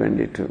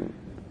 3.1.22.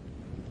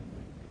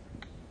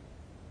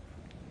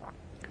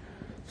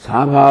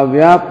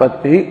 Sabhavya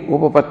Patti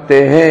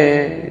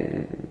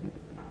Upapattehe.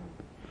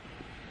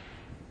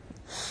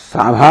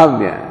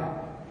 Sabhavya.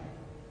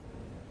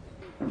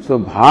 So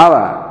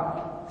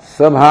Bhava,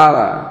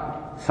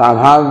 Sabhava,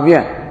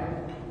 Sabhavya,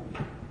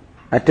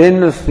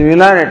 attainment of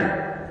similarity.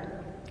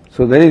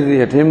 So there is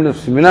the attainment of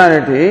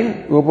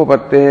similarity,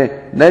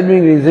 Upapatte, that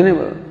being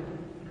reasonable.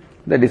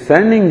 The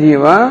descending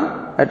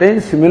jiva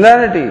attains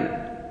similarity,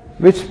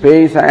 which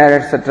space, air,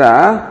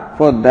 etc.,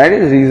 for that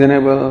is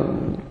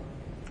reasonable.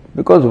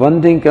 Because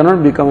one thing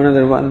cannot become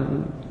another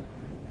one.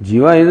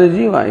 Jiva is a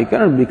jiva, it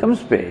cannot become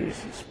space.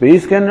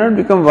 Space cannot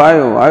become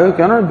Vayu, Vayu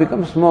cannot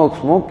become smoke,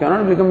 smoke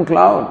cannot become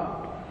cloud.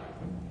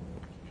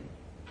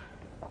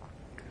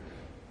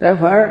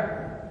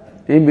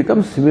 Therefore, it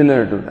becomes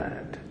similar to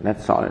that.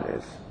 That's all it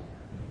is.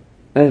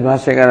 As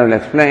Bhashyakara will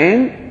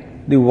explain,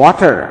 the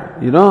water,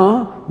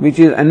 which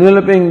is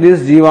enveloping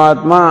this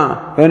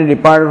Jivatma when he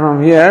departed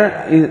from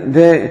here,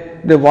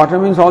 the water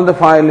means all the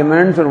five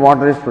elements and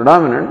water is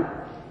predominant.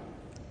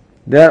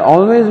 They are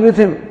always with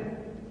him.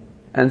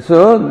 And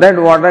so that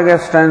water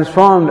gets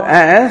transformed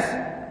as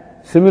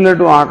similar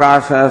to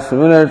Akasha,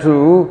 similar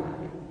to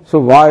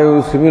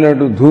Vayu, similar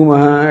to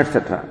Dhuma,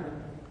 etc.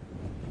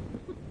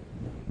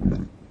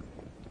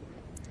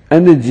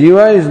 And the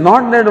Jiva is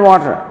not that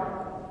water.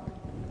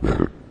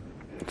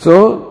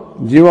 So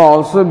Jiva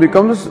also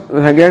gets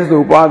the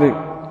Upadhi,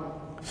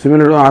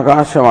 similar to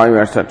Akasha, Vayu,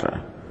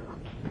 etc.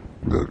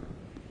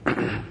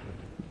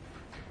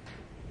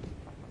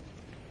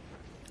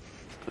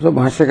 So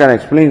Bhashyakara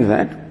explains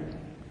that.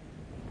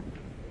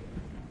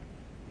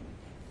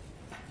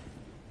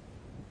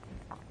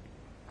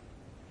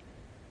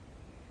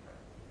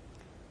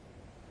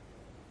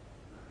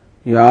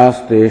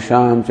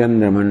 यास्तेषां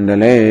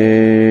चन्द्रमण्डले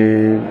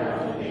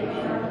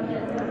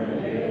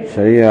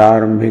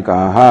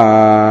शरीरारम्भिकाः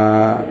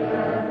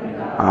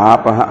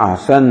आपः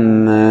आसन्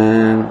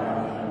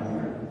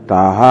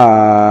ताः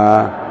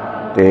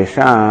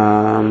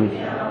तेषां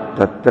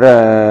तत्र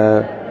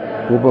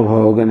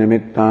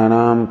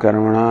उपभोगनिमित्तानां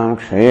कर्मणां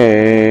क्षये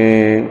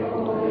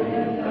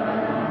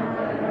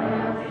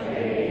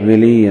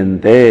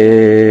विलीयन्ते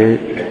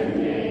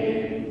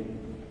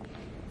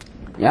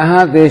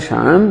यहाँ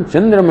तेषां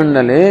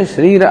चंद्रमंडले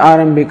शरीर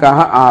आरंभिकाः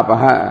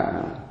आपः.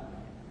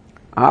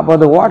 आप are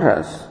the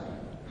waters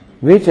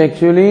which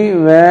actually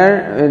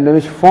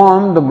which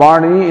form the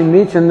body in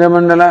the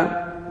Chandramandala.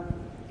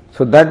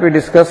 So that we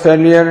discussed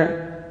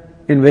earlier.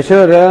 In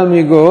whichever realm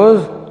he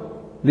goes,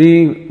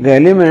 the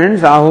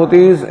elements,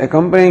 ahutis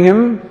accompanying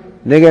him,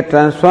 they get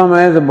transformed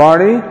as a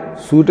body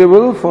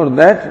suitable for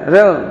that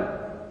realm.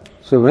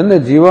 So when the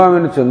jiva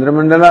went to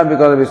Chandramandala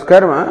because of his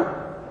karma,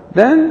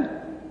 then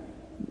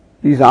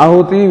these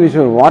ahuti, which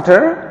were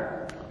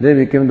water, they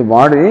became the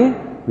body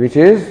which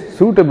is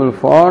suitable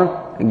for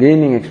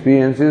gaining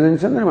experiences in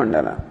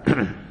Chandramandala.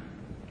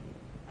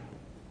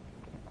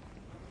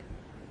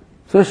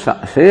 So,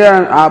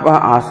 Shreya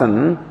Apah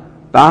Asan,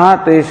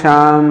 Taha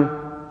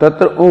Tesham,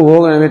 Tatra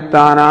Ubhoga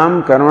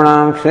Nimittanam,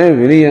 Karmanam Kshay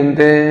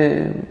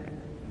Viliyante.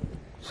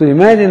 So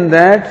imagine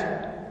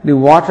that the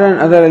water and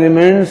other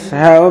elements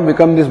have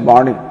become this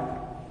body.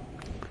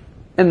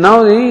 And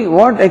now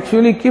what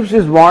actually keeps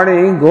his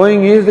body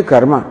going is the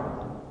karma.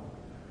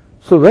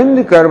 So when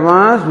the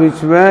karmas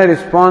which were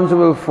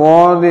responsible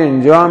for the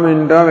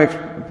enjoyment of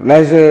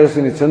pleasures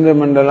in the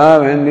Chandramandala,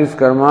 when these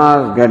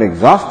karmas get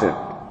exhausted,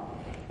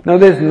 now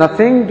there is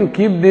nothing to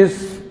keep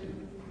this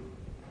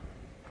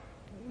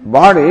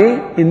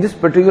body in this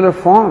particular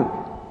form.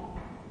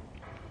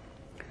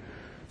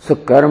 So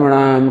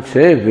karmanam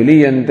kshe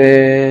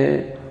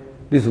viliyante,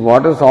 these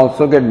waters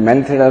also get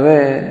melted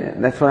away.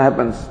 That's what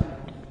happens.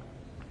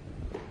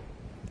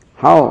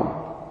 How?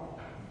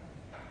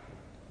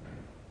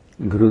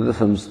 Ghruta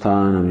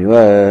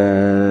samsthanamiva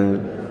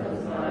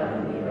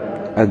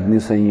agni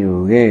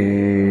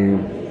sanyoge.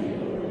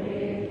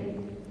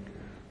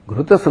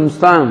 Ghruta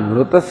samsthanam,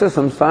 ghrutasya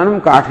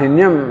samsthanam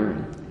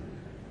kathinyam.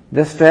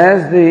 Just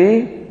as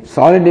the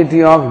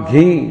solidity of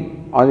ghee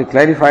or the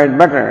clarified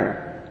butter,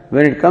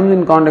 when it comes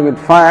in contact with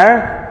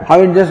fire,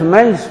 how it just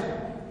melts.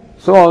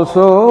 So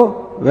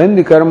also, when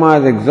the karma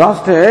is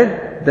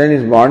exhausted, then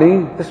his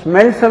body just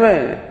melts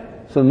away.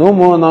 So no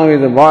more now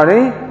is the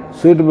body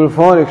suitable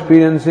for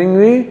experiencing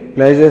the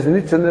pleasures in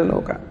the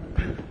Chandraloka.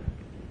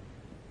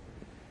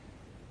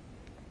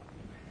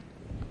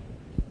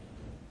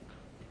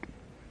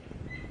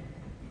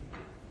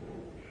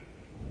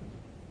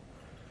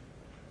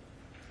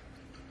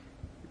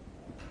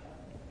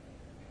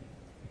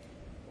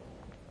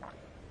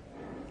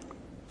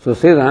 So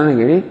says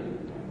Anandagiri,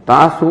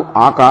 Tasu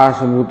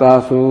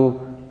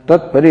Akashabhutasu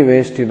Tat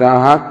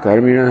Pariveshtitaha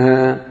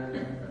Karminah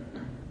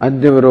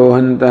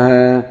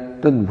Adhyavarohantah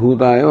Tad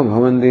Bhutaya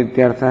Bhavanti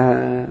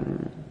Ityarthah.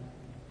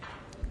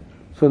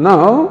 So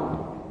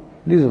now,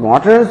 these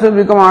waters have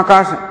become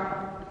Akasha.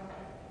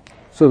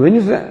 So when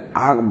you say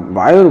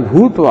Vayur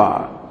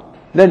Bhutva,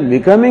 that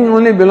becoming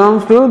only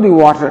belongs to the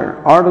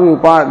water or to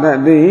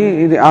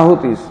the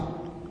ahutis.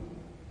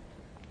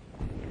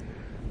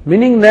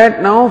 Meaning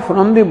that now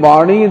from the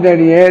body that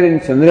he had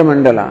in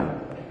Chandramandala,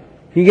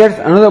 he gets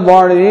another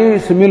body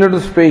similar to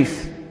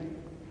space.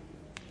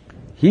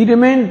 He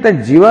remains, that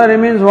Jiva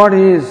remains what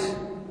he is.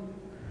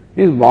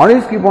 His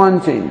bodies keep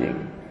on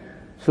changing.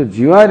 So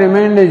Jiva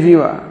remained a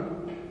Jiva.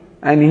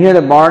 And he had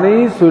a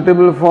body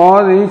suitable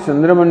for the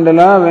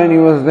Chandramandala when he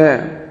was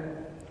there.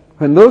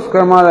 When those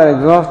karmas are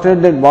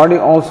exhausted, that body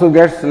also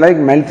gets like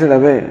melted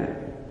away.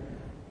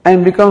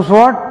 And becomes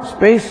what?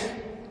 Space.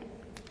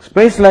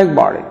 Space-like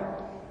body.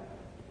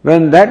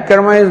 When that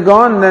karma is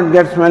gone, that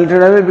gets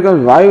melted away,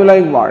 becomes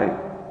Vayu-like body.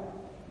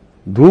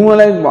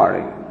 Dhuma-like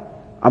body.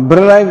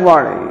 Abra-like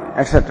body.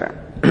 Etc.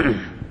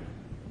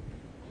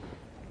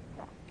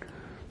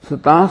 So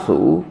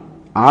tasu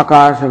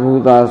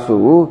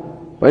akashabhutasu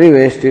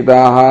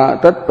pariveshtitaha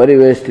tat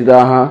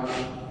pariveshtitaha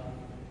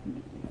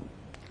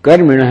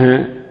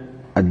karminah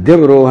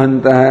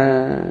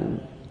adhyavrohantah.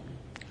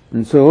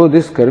 And so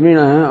this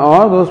karmina,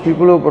 or those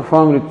people who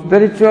perform, the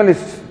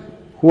ritualists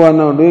who are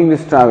now doing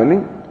this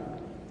traveling,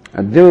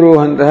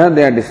 adhyavarohantaha,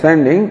 they are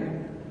descending,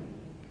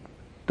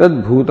 tad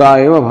bhuta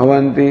eva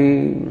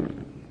bhavanti.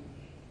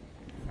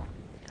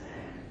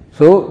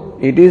 So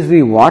it is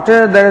the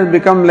water that has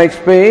become like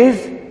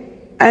space,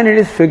 and it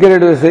is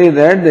figurative to say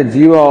that the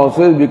jiva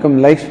also has become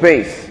like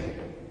space.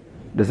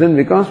 Doesn't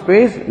become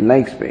space,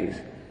 like space.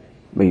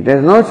 But it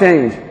has no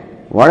change.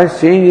 What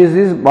has changed is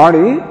this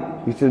body,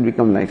 which has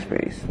become like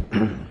space.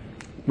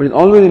 But it's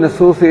always in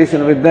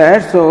association with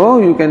that, so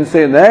you can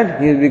say that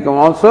he has become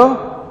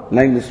also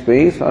like the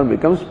space, or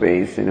become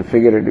space in a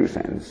figurative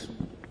sense.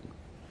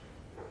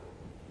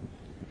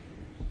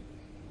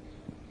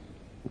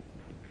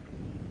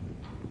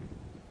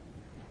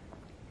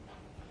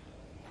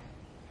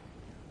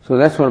 So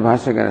that's what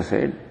Bhashyakara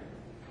said.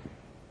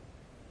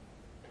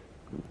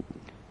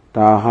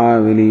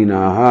 Taha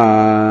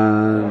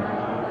vilinaha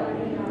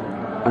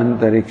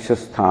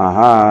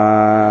antarikshasthaha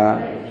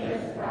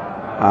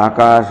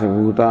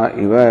akashabhuta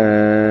iva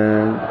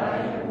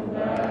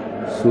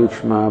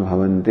sukshma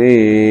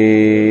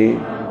bhavante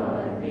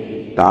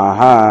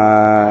taha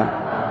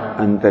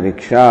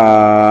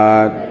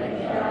antarikshat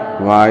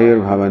vayur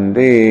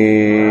bhavante.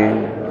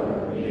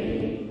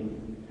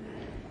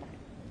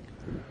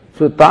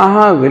 So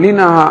taha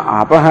vilinaha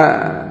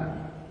apaha.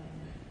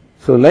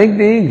 So like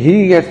the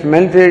ghee gets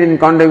melted in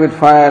contact with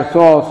fire, so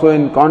also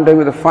in contact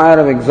with the fire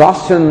of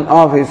exhaustion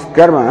of his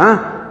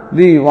karma,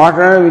 the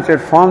water which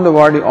had formed the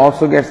body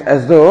also gets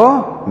as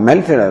though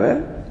melted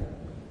away.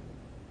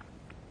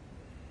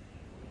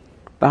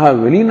 Taha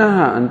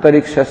vilinaha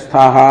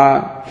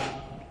antarikshasthaha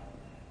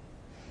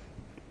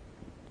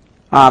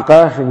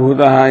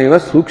akashabhutaha eva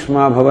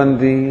sukshma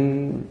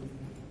bhavanti.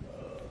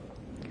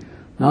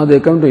 Now they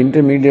come to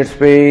intermediate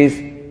space,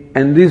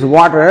 and these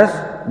waters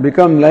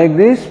become like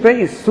this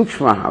space,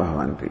 sukshma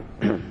bhavanti.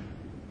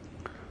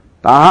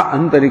 Taha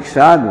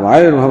antarikshad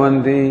vayur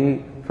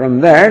bhavanti. From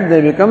that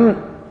they become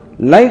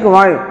like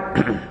vayu.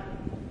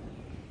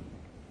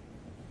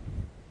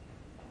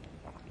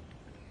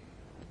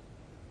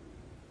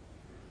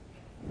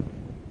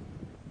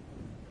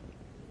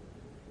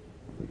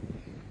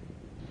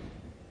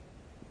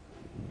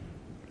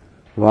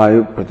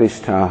 Vayu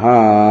pratishtaha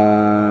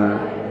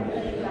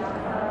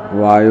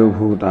vayu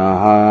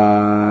bhutaha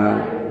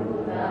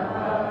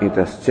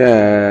itascha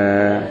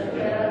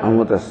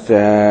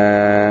amutascha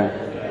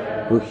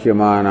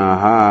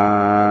ukhyamanaha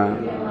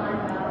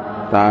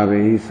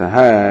tavehi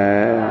saha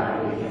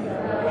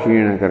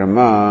kshina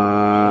karma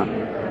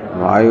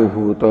vayu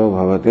bhuto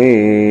bhavate.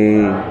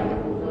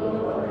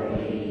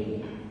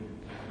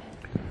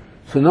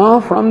 So now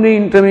from the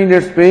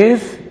intermediate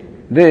space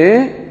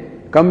they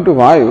come to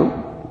vayu.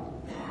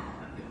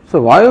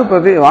 So vayu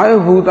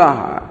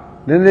bhutaha.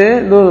 Then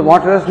those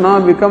waters now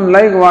become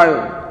like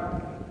vayu.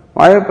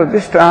 Vayu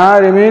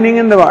pratishtaha, remaining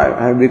in the vayu,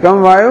 have become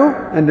vayu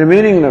and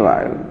remaining in the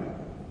vayu.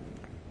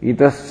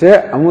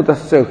 Itasya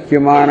amutasya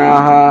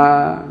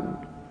ukhyamanaha.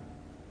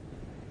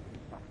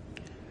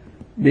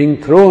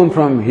 Being thrown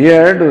from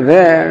here to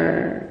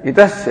there,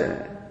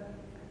 itasya.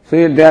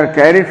 So they are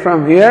carried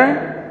from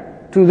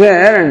here to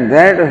there and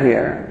there to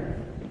here.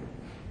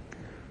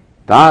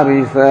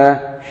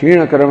 Tavisa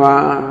shina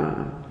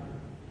karma.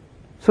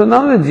 So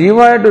now the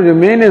jiva had to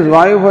remain as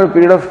vayu for a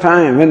period of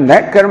time when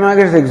that karma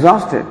gets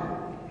exhausted.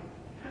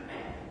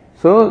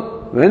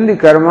 So when the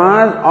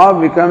karmas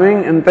of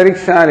becoming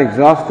antariksha are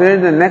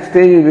exhausted, the next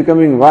stage is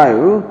becoming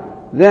vayu,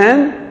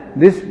 then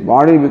this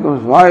body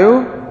becomes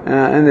vayu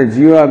and the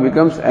jiva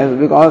becomes, as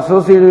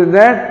associated with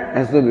that,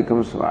 as though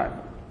becomes vayu.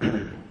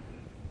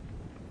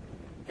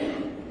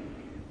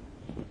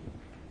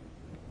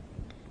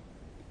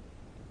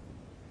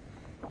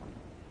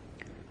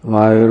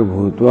 Vayur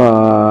bhutva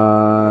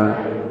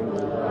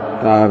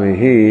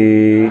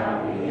tavihi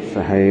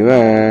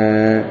sahaiva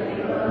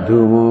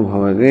dhumo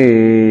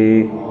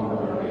bhavate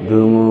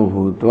dhumo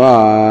bhutva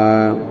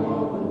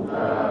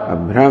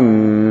abhram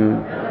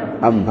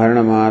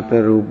abharnamata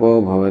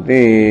rupo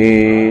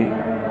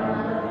bhavate.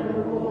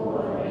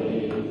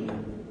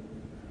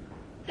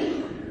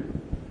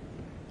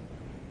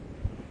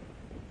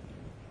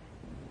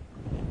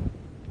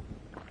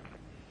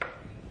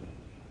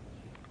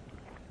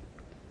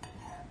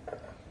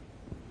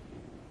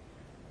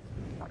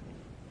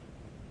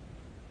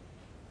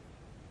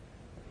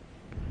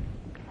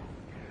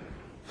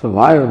 So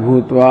vayu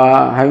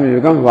bhutva, having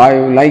become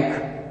vayu like,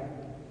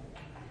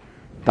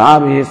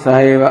 tabhi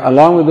sahaiva,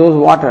 along with those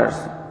waters,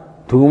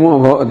 dhumo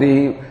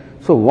bhavati.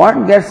 So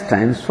what gets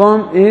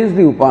transformed is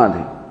the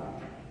upadhi.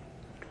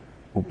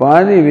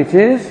 Upadhi, which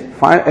is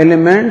 5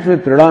 elements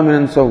with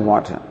predominance of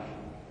water.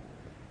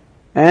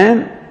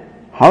 And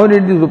how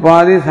did these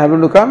upadhis happen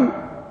to come?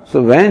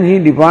 So when he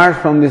departs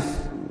from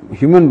this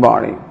human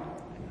body,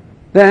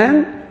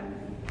 then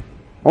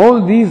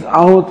all these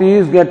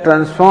ahutis get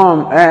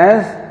transformed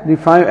as the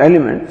 5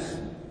 elements.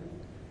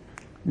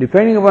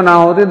 Depending upon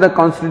ahuti, the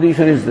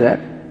constitution is there.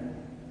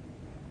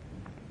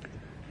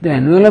 They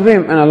envelop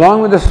him, and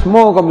along with the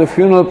smoke of the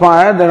funeral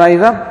pyre, they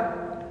rise up.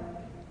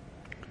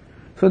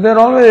 So they are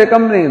always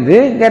accompanying.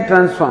 They get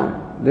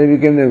transformed. They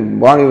become the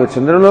body of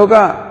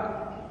Chandraloka.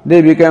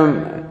 They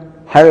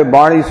have a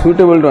body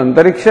suitable to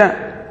Antariksha.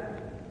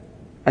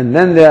 And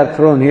then they are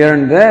thrown here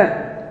and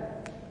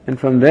there. And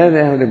from there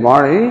they have the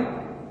body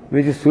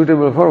which is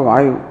suitable for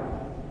Vayu.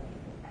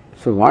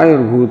 So Vayur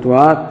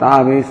Bhutva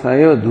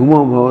Tavesayo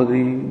Dhuma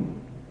Bhavati.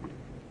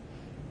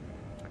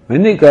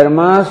 When the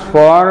karmas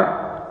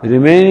for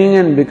remaining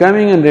and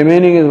becoming and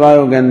remaining is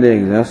Vayu Gandhi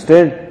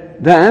exhausted,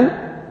 then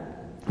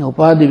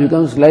Upadhi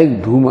becomes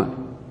like Dhuma.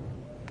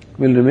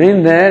 Will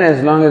remain there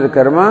as long as the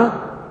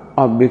karma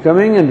of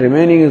becoming and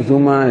remaining is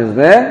Dhuma is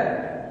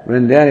there.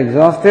 When they are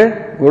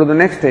exhausted, go to the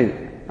next stage,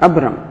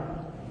 Abram.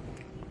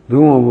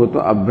 Dhuma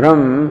Bhutva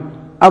Abram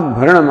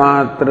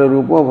Abharanamatra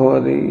Rupa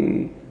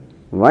Bhavati.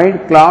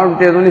 White cloud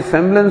which has only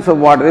semblance of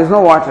water, there is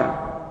no water.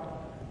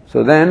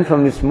 So then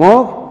from the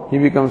smoke, he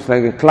becomes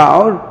like a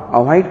cloud,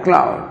 a white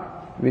cloud,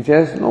 which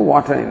has no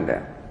water in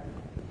there.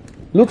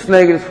 Looks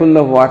like it's full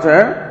of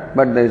water,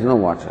 but there is no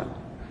water.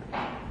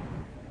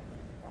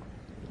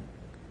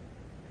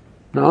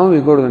 Now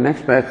we go to the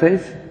next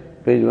passage,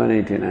 page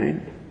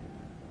 189.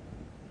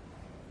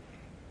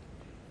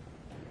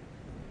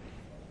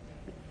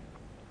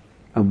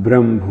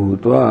 Abram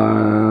bhutva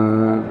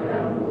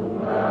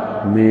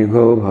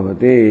Megho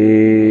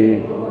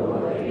bhavate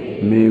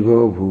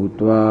Megho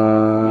bhutva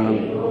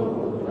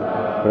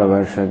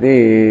Pravarshate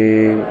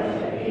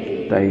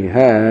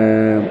Taiha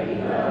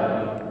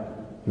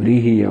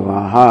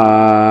Vrihiyavaha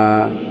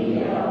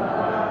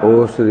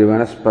Osri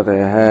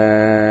vanaspatayaha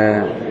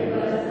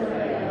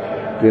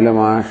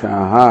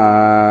Tilamashaha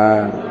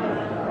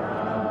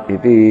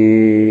Iti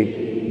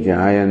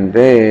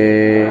Jayante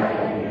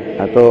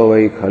Ato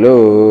vai khalo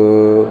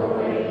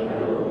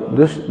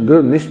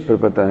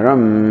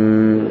Nishprapataram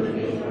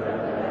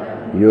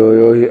Yo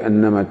yo hi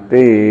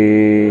annamatte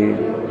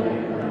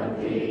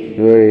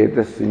Yo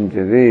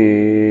etasinchade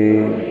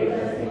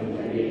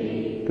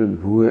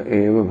Tadbhuya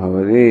eva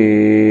bhavade.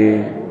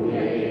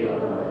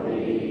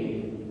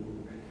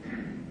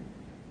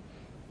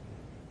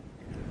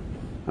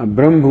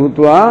 Abram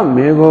bhutva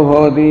megho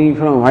bhavati.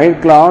 From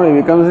white cloud it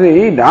becomes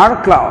a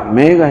dark cloud.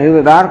 Megha is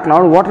a dark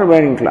cloud, water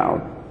bearing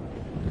cloud.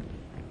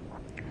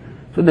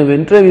 So in the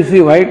winter you see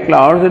white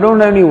clouds, they don't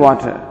have any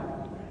water.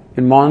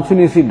 In monsoon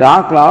you see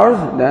dark clouds,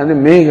 they are the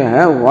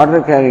megha,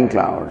 water carrying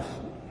clouds,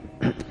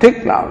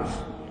 thick clouds.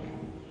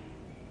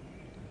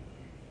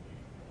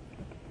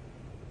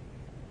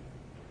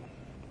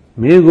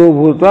 Megho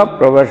bhutva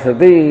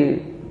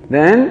pravarshati,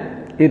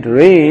 then it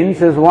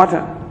rains as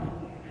water.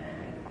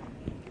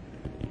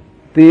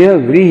 Tiya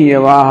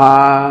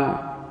vrihiyavaha,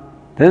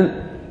 then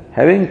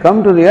having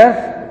come to the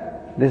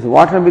earth, this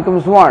water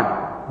becomes what?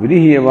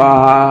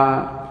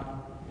 Vrihiyavaha.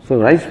 So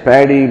rice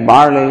paddy,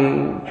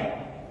 barley,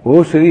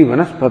 Oshri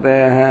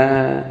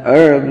vanaspatayaha,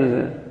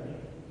 herbs,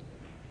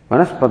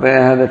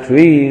 vanaspatayaha, the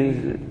trees,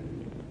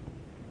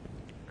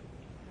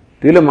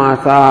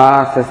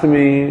 tilamasa,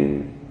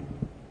 sesame,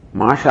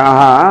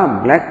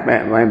 mashaha,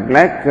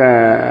 black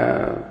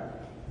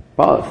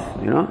pulse,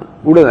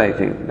 udad I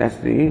think, that's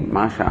the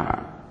mashaha.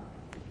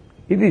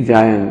 Iti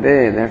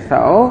jayante, that's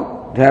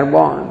how they are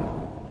born.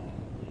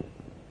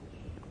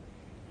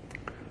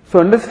 So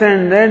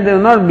understand that they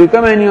will not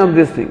become any of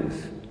these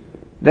things.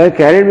 They are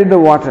carried with the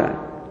water.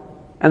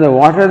 And the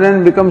water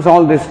then becomes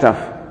all this stuff.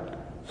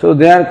 So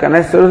they are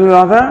connected with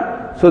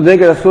water, so they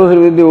get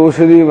associated with the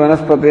Oshadi,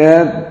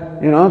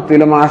 Vanaspatya,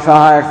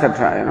 Tilamashaha,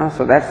 etc.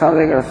 So that's how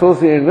they get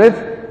associated with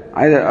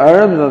either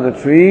herbs or the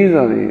trees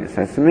or the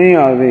sesame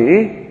or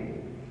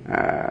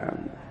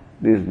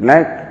these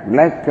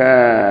black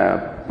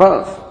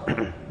pearls.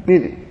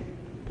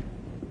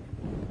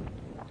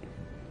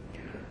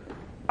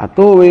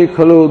 Ato vai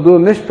khalo do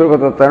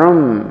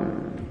nishprapatataram.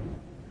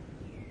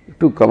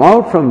 To come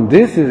out from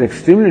this is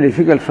extremely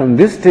difficult. From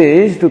this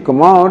stage to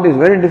come out is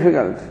very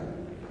difficult.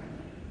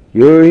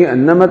 Yo hi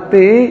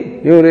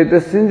annamatte, yo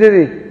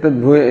retasinjari,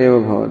 tadbhuya eva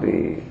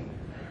bhavati.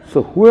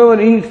 So whoever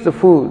eats the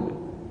food,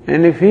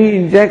 and if he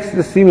injects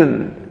the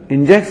semen,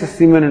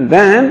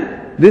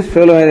 then this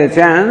fellow has a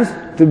chance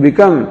to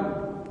become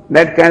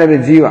that kind of a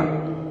jiva.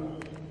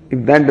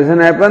 If that doesn't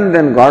happen,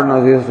 then God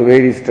knows he has to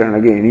wait his turn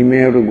again. He may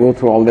have to go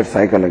through all that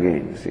cycle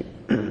again, you see.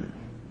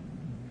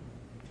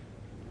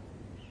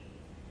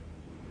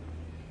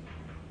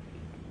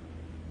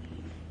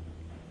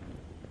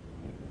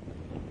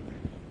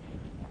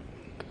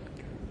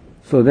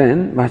 So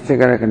then,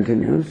 Bhashyakara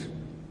continues,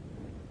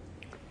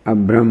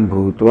 Abram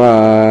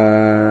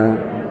bhutva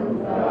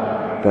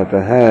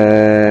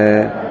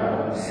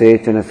tataha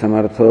sechana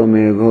samartho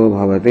megho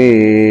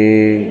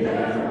bhavati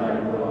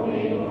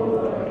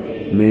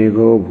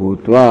megho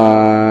bhutva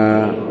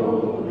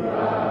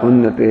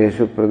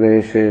unnateshu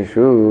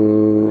pradesheshu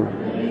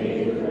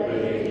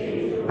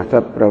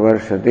atha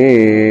pravarshati.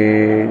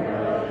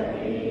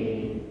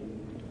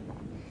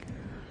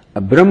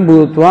 Abram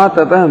bhutva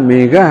tataha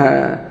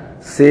megha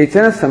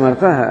Sechana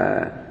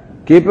samartha,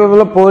 capable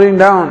of pouring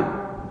down.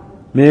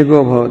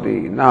 Megho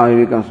bhavati. Now he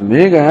becomes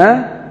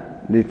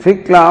megha, the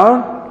thick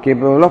cloud,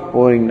 capable of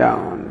pouring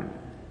down.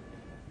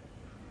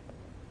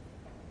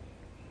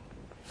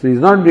 So he's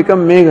not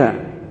become Megha.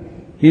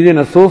 He's in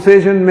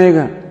association with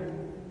Megha.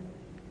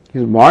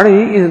 His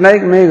body is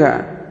like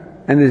Megha,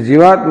 and this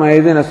Jivatma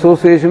is in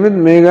association with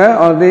Megha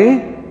or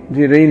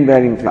the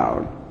rain-bearing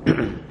cloud.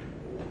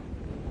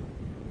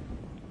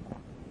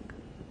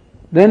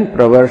 Then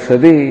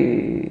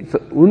Pravarshadi. So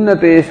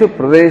Unnateshu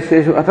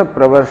Pradesheshu Atha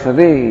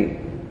Pravarshadi.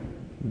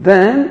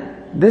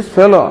 Then this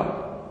fellow,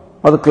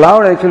 or the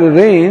cloud actually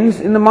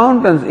rains in the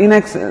mountains.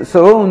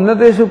 So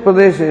Unnateshu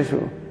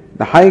Pradesheshu.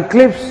 The high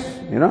cliffs,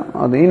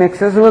 or the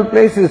inaccessible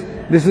places.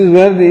 This is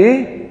where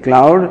the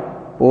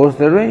cloud pours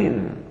the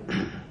rain.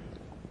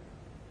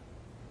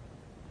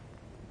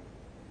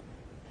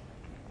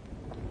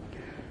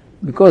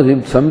 Because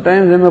if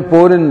sometimes they may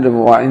pour in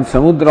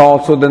Samudra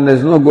also, then there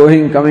is no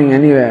going, coming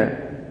anywhere.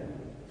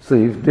 So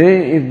if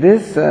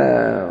this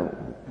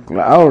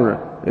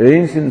cloud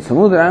rains in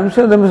Samudra, I am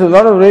sure there must be a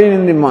lot of rain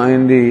in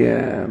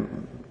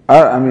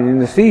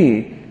the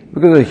sea,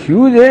 because a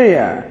huge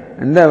area,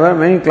 and there were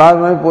many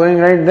clouds may be pouring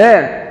right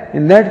there.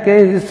 In that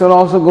case, this fellow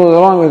also goes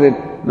along with it.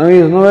 Now he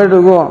has nowhere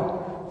to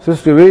go. So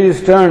it's to wait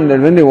his turn that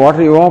when the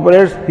water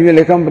evaporates, he will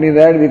accompany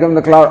that, become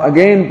the cloud,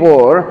 again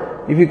pour.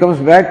 If he comes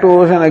back to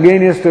ocean,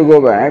 again he has to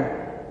go back.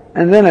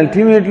 And then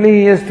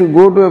ultimately he has to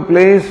go to a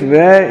place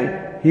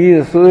where he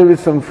is associated with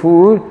some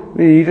food,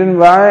 be eaten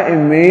by a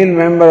male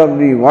member of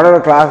the whatever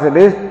class it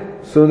is,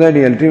 so that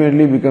he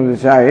ultimately becomes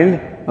a child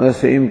of the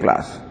same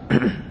class.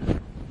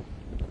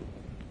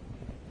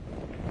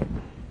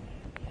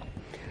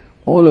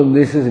 All of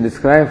this is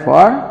described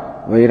for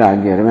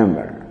Vairagya,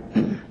 remember.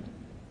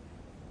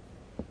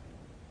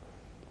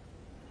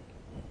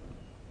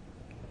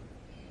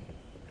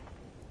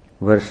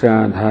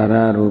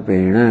 Varshadhara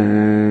rupena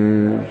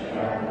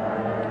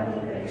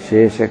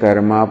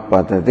sheshakarma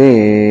patate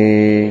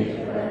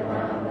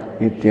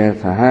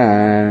ityarthaha.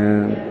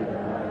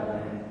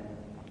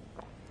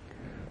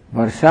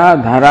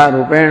 Varshadhara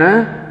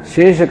rupena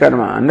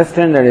sheshakarma.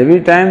 Understand that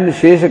every time the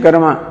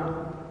sheshakarma,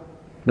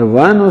 the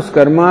one whose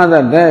karmas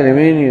are there,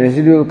 remaining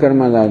residual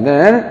karmas are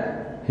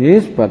there, he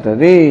is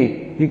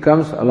patate. He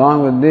comes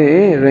along with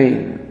the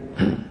rain.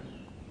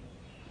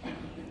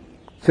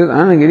 Says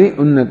Anagiri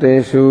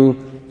unnateshu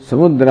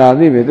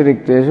samudradi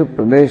vyatirikteshu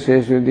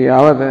pradesheshu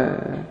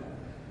yavat.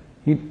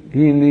 He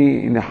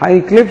in the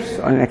high cliffs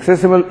or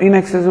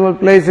inaccessible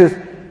places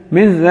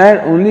means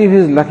that only if he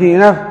is lucky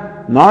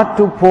enough not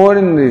to pour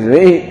in this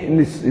rain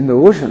in the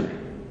ocean,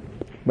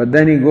 but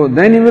then he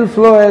will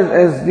flow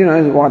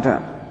as water.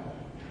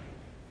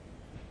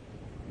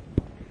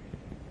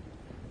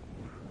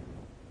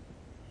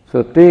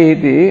 So te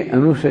iti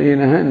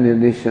anushayinah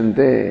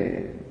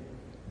nirdishyante.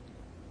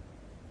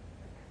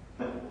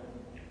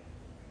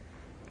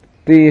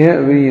 Te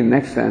here, we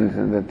next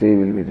sentence, the te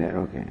will be there,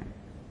 okay.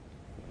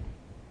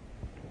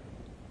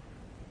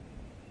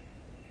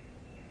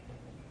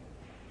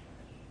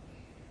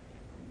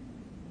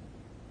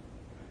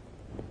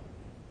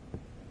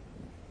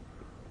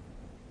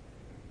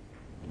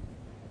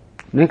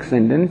 Next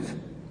sentence,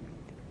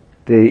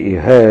 te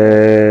iha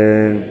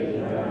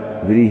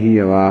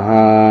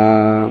vrihiyavaha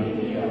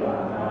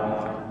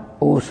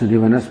oshadhi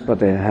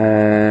vanaspateha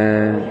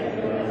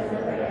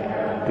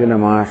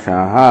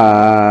tilamashaha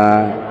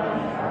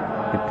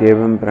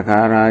Ityevam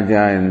prakara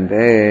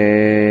jayante.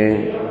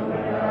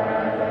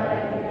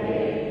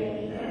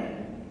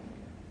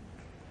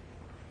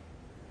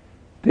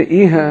 Te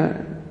iha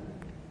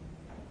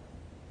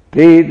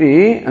te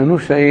iti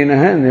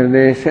anushayinah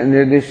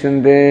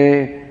nirdishyante.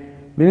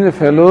 Meaning the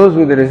fellows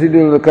with the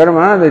residue of the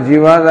karma, the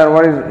jivas are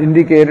what is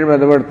indicated by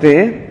the word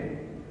te.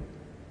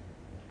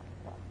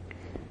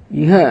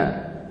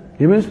 Iha,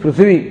 he means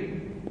Prithvi.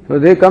 So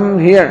they come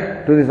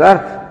here to this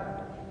earth.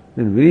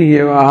 Then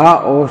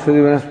Vrihyevaha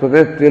oshadhi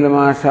vanaspate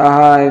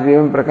tilamashaha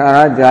ityevam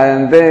prakara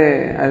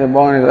jayante. Either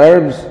born as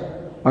herbs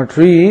or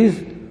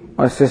trees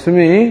or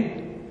sesame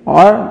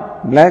or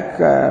black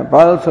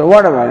pearls or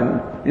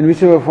whatever, in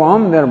whichever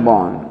form they are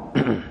born.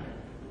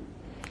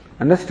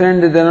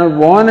 Understand that they are not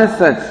born as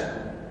such.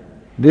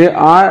 They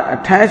are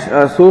attached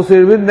or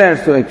associated with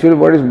that. So actually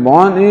what is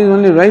born is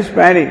only rice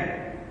paddy.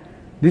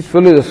 This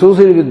fellow is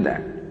associated with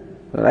that.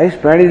 So rice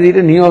paddy is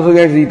eaten, he also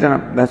gets eaten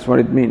up. That's what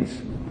it means.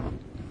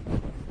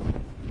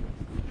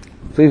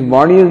 So his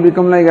body has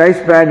become like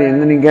rice paddy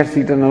and then he gets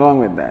eaten along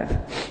with that.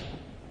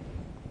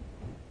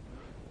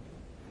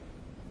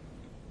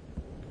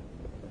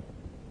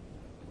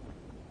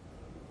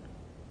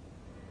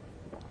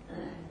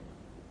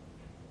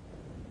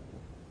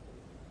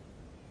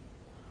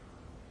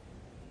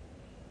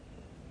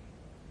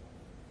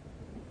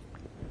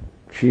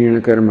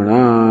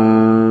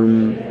 क्षीणकर्मणाम्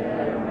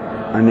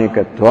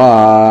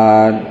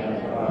अनेकत्वात्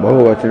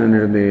बहुवचन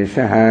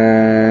निर्देशः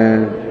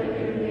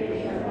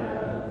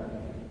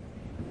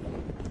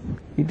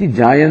इति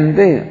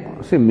जायन्ते.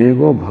 से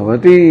मेघो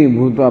भवति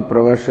भूत्वा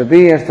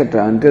प्रवर्षति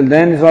etc. Until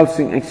then it's all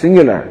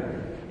singular.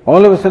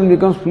 All of a sudden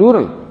becomes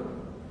plural.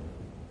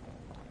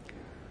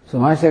 So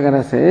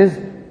Bhashyakara says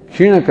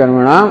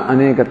क्षीणकर्मणाम्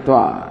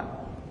अनेकत्वात्.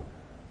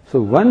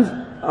 So once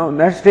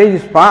that stage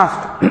is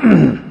past,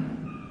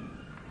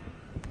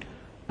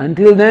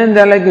 Until then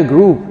they are like a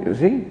group, you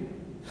see.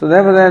 So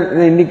therefore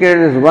they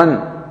indicated as one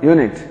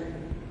unit.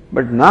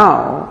 But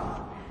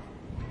now,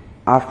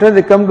 after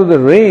they come to the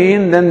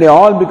rain, then they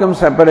all become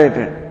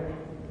separated.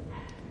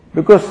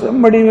 Because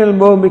somebody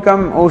will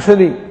become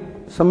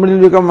Aushadhi, somebody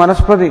will become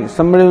Vanaspati,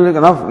 somebody will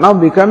become... Now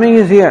becoming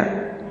is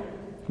here.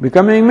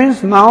 Becoming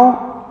means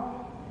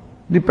now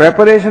the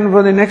preparation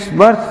for the next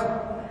birth.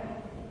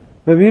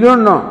 But we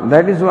don't know.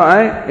 That is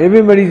why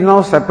everybody is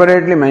now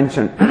separately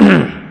mentioned.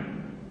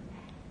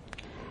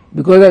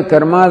 Because the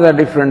karmas are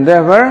different.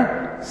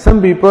 Therefore, some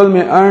people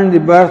may earn the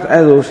birth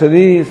as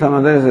Aushadhi, some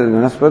others as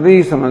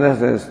Vanaspati, some others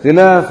as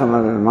Tila, some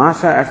others as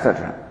Masha,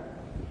 etc.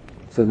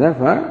 So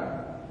therefore,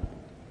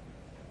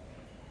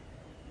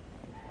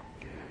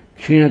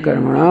 Kshina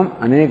karmanam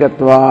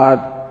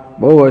anekatvat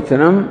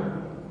bahuvachana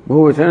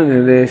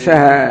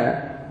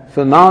nirdesha.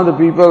 So now the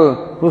people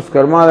whose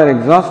karmas are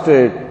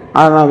exhausted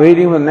are now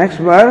waiting for the next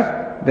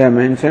birth. They are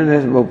mentioned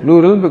as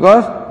plural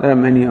because there are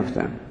many of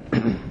them.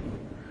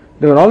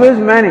 There were always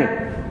many,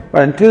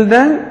 but until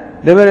then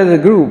they were as a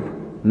group.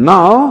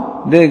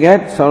 Now they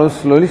get sort of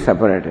slowly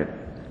separated.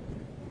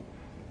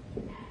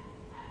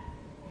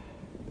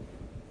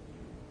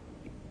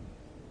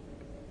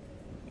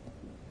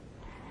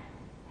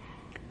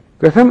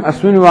 कथम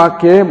अस्मिन्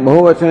वाक्ये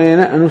बहुवचनेन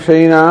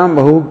अनुशयिनां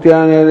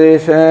बहुक्त्या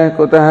निर्देशः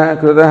कुतः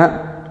कृतः?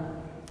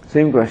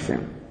 Same question.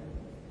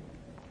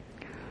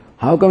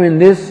 How come in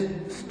this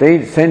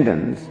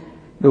sentence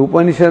the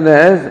Upanishad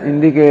has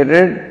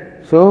indicated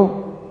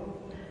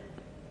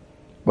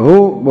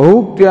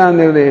बहुक्त्या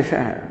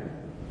निर्देशः?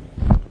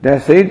 They are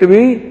said to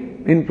be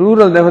in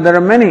plural, therefore there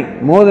are many,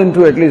 more than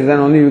two at least, then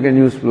only you can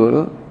use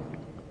plural.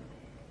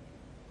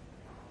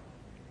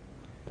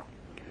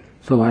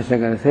 So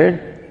Bhashyakara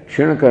said,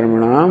 Kshina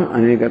karmanam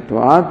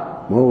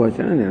anekatvat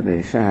bahuvachana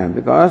nirdesha.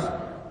 Because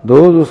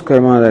those whose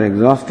karmas are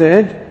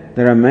exhausted,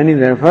 there are many,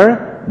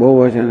 therefore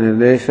bahuvachana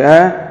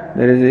nirdesha,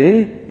 there is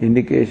the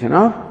indication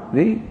of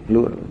the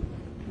plural.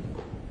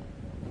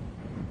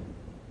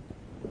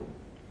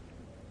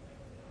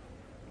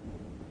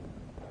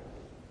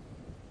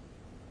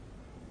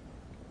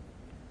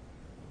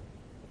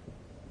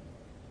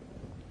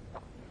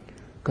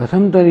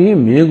 कथम तरी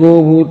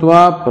मेघो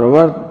भूत्वा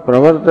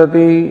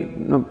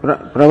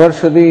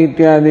प्रवर्षति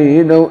इत्यादि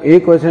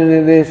एक वचन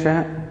निर्देश.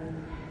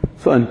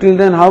 So until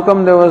then, how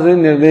come there was a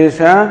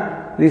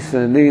nirdesha, this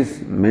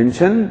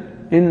mention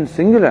in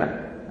singular,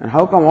 and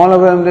how come all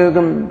of them they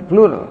become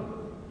plural?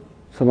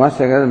 So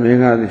Bhashyakara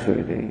Megādishu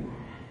iti.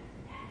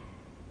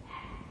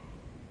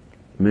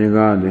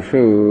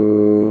 Megādishu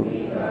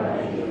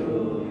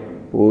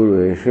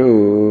Purveshu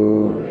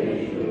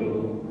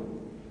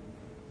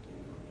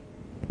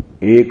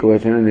एक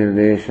वचन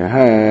निर्देश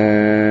है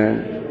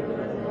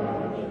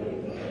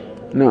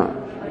न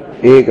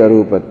एक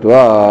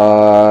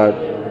रूपत्वात्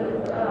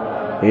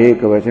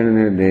एक वचन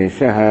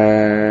निर्देश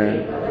है.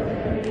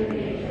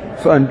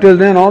 So until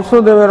then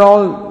also they were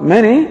all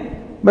many,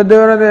 but they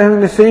were having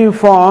the same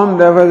form.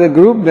 Therefore the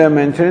group they are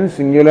mentioned in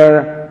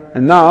singular,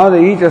 and now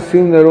they each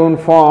assume their own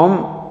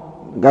form.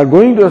 They are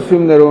going to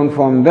assume their own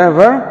form.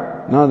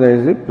 Therefore now there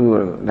is a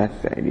plural.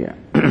 That's the idea.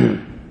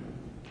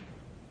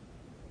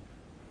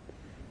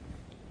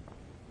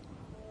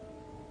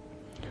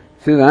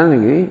 सिद्धांत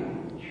की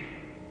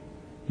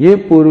ये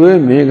पूर्वे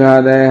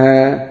मेघादय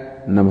है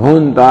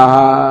नभोन्ताः.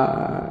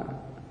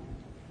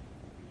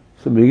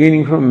 So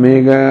beginning from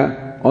Megha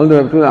all the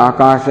way up to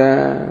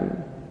Akasha,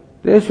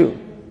 Teshu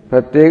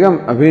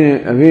Pratyekam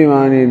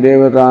Abhimani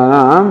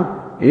Devatanam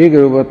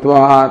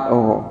Ekarupatvat.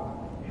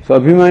 So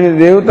Abhimani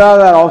Devatas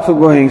are also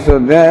going, so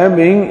they are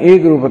being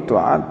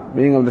Ekarupatvat,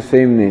 being of the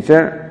same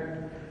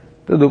nature.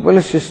 Tad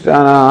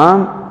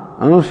Upalishishtanam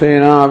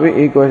Anusayana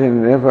Abhi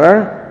Ekvachan.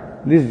 Therefore,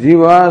 these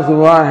jivas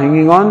who are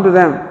hanging on to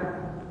them,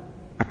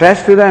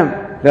 attached to them,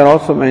 they are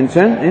also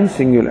mentioned in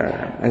singular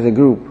as a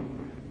group.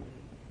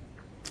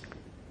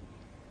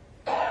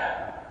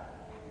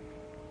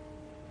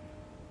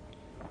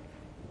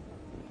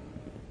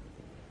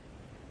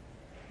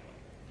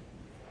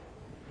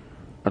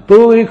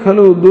 Ato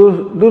khalu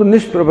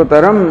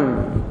durnishprapataram.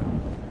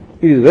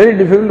 It is very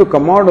difficult to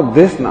come out of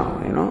this now.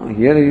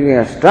 Here you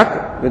are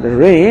stuck with the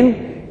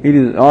rain. It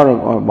is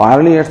or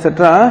barley,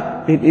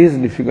 etc. It is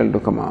difficult to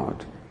come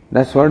out.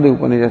 That's what the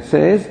Upanishad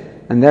says,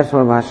 and that's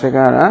what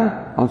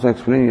Bhashyakara also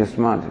explains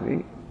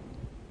Yasmati.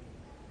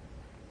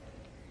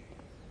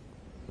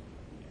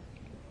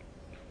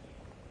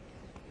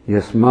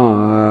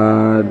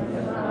 Yasmad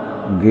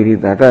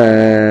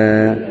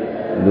Giritata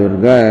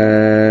Durga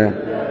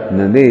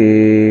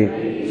Nadi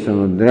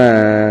Samudra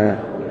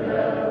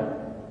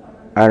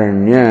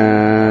Aranya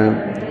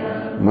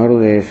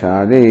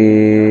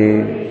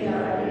Marudeshadi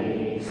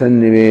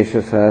सन्निवेश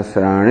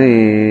सहस्राणि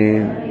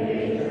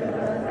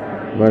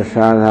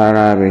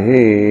वर्षाधाराभिः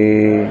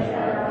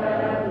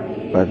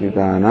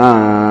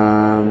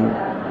पतितानां.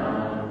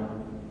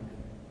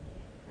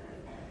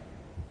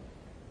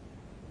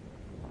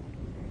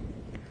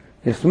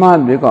 Yasmad,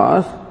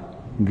 because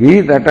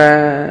Giritata,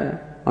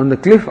 on the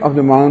cliff of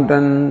the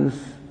mountains,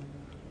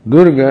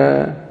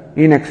 Durga,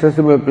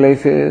 inaccessible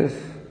places,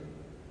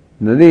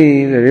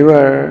 Nadi, the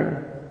river,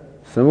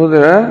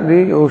 Samudra,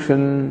 the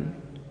ocean,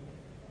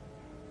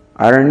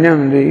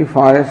 Aranyam, the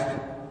forest,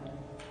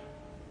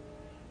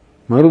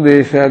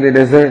 Marudesha, the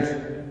desert,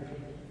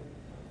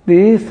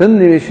 the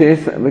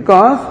Sannivishesa,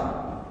 because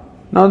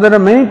now there are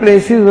many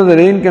places where the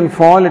rain can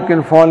fall. It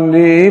can fall in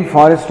the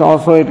forest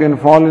also, it can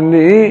fall in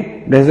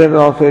the desert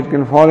also, it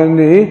can fall in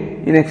the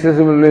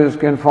inaccessible places, it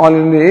can fall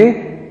in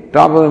the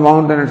top of the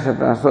mountain,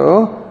 etc.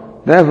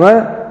 So,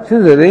 therefore,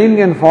 since the rain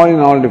can fall in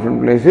all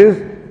different places,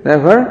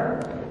 therefore,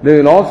 there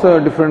will also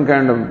have different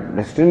kind of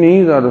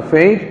destinies or the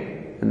fate,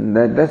 and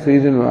that's the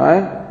reason why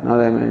now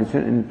they are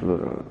mentioned in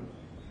plural.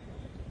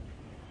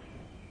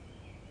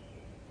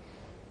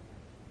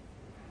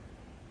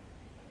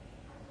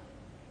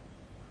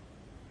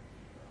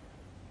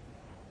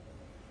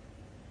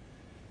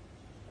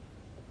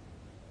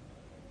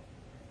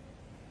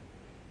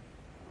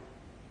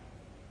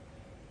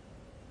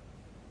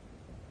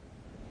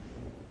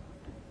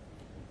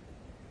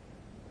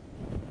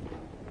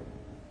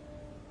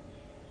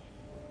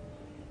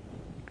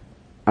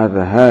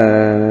 अतः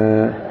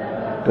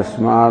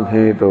तस्माद्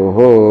हेतोः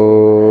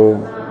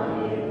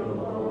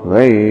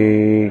वै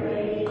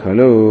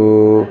खलु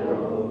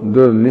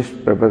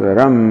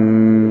दुर्निष्प्रपतरम्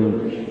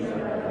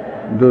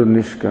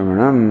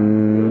दुर्निष्क्रमणम्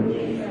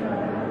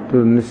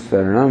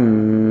दुर्निस्सरणम्.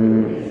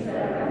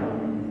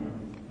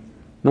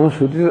 Now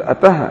Shruti says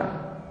Atah.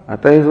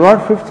 Atah is what?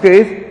 Fifth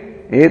case.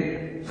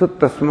 So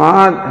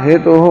Tasmad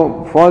Hetoho,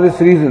 for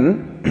this reason,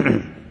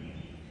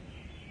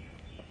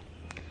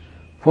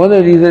 for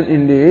the reason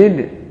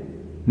indeed,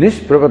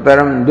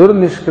 Nishprapataram,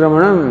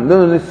 Durnishkramanam,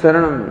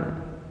 Durnissaranam.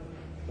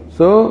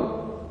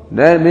 So,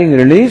 their being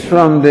released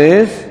from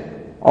this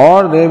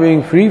or their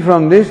being free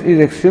from this is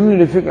extremely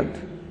difficult.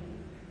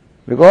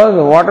 Because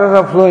the waters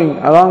are flowing,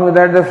 along with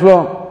that they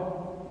flow.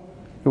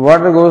 If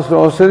water goes to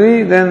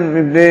Ausadi, then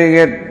if they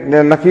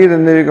are lucky,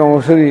 then they become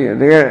Ausadi.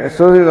 They get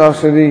associated with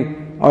Ausadi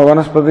or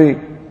Vanaspati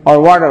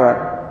or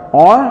whatever.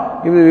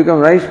 Or if they become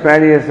rice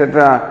paddy,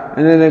 etc.,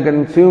 and then they are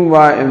consumed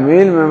by a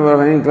male member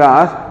of any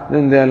class,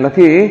 then they are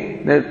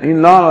lucky that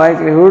in all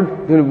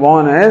likelihood they will be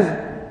born as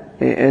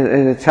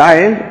a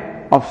child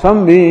of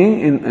some being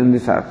in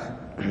this earth.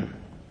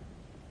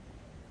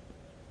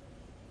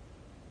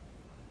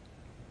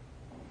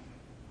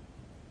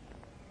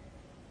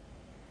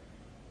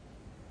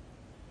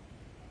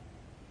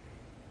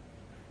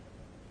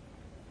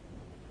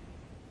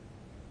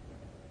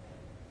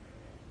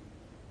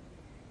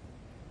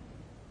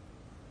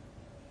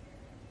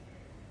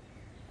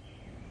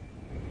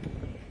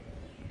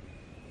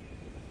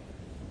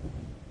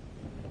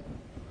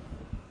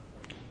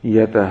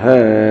 यतः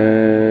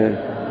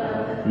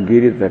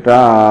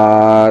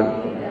गिरितटात्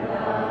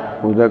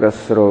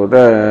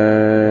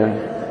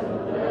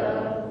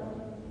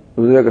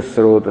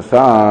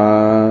उदकस्रोतसा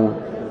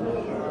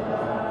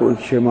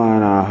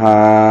उच्यमानाः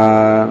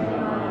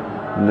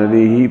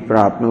नदीः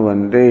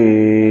प्राप्नुवन्ते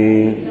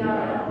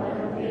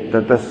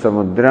ततः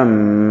समुद्रम्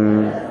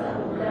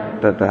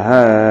ततः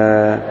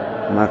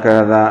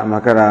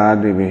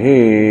मकरादिभिः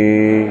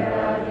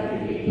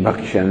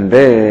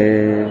भक्ष्यन्ते.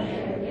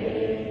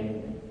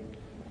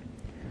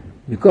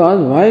 Because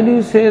why do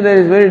you say that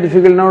it's very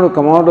difficult now to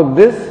come out of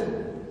this?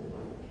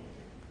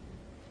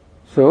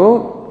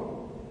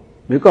 So,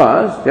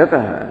 because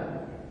yatah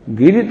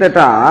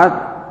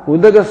giritatat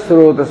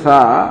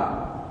udagasrotasa,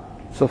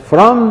 so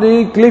from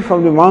the cliff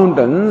of the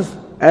mountains,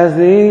 as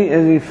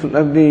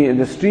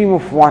the stream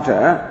of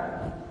water,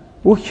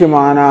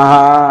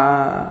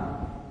 uchyamanaha,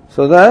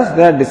 so thus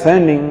they are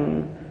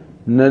descending,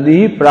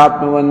 nadi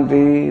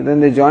prapnuvanti, then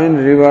they join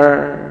the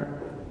river.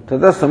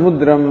 Tata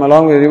samudram,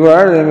 along the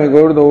river, they may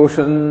go to the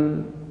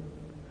ocean.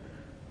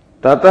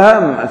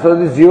 Tata, so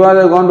these jivas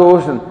have gone to the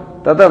ocean.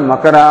 Tata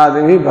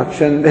makaradivi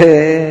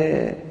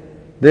bhakshante.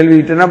 They will be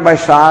eaten up by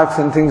sharks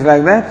and things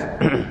like that.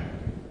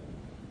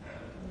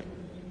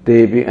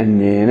 Tepi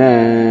anyena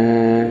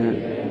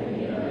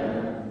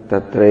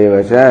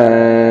tatraiva cha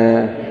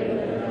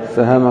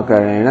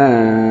sahamakarena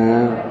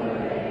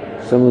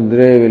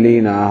samudre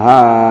vilinaha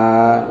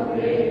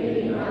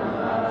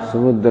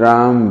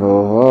समुद्रां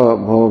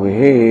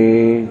भोभिः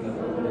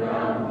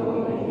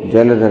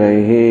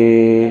जलधरैः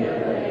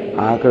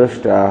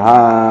आकृष्टाः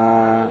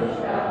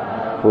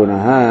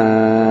पुनः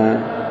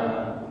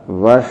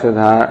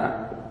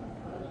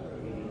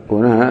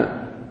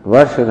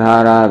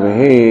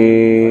वर्षधाराभिः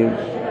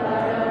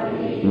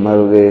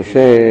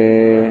मरुदेशे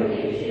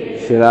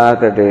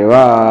शिलातटे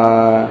वा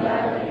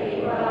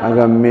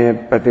अगम्ये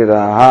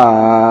पतिताः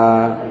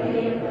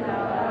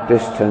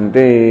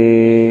तिष्ठन्ति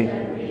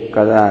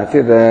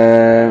कदाचित्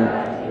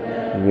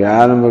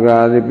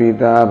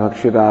व्यालमृगादिपीता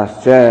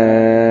भक्षिताश्च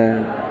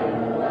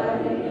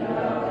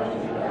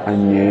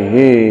अन्यैः.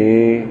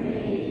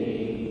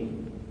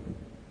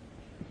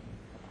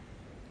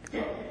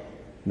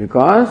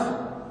 Because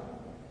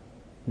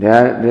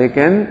they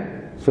can,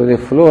 so they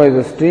flow as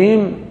a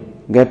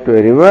stream, get to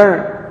a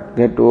river,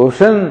 get to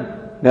ocean,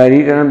 they are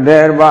eaten up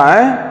there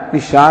by the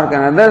shark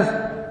and others.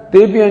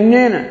 Tepi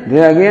anyena,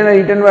 they again are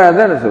eaten by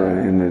others. So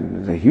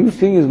the huge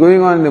thing is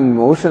going on in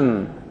the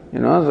ocean.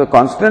 So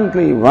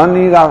constantly one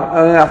is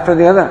after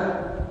the other.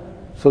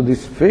 So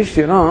this fish,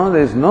 there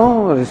is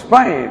no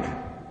respite.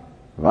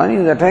 One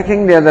is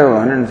attacking the other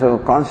one, and so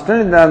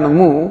constantly they are on the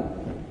move.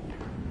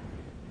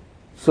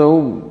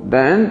 So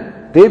then,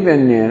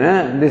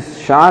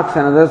 these sharks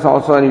and others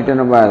also are eaten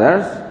up by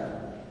others.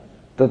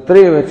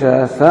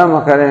 Tatraivacha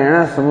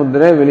samakarena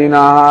samudre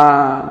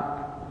vilinaha.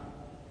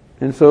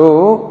 And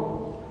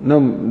so,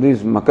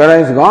 this makara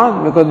is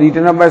gone because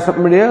eaten up by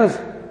somebody else.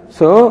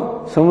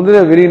 So,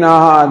 samudra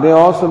vilinaha, they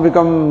also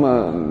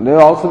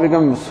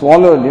become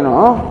swallowed,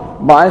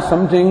 by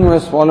something who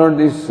has swallowed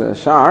this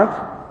shark.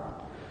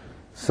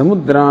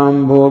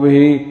 Samudram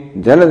bhobi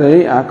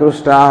jaladhari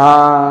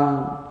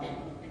akrushtaha.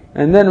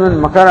 And then when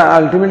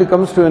makara ultimately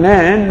comes to an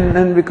end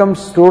and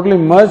becomes totally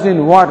merged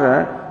in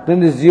water,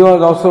 then this jiva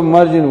is also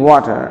merged in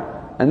water.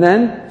 And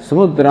then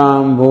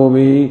samudram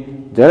bhobi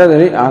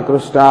jaladhari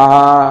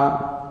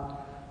akrushtaha.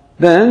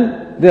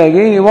 Then they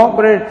again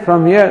evaporate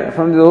from here,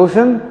 from the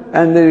ocean,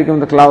 and they become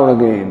the cloud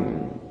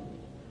again.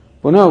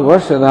 Puna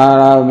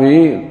varshadhara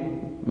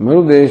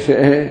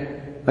marudeshe.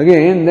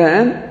 Again,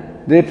 then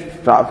they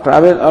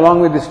travel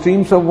along with the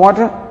streams of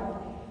water.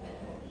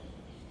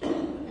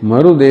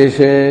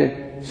 Marudeshe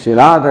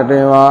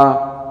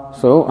Shilatateva.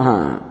 So,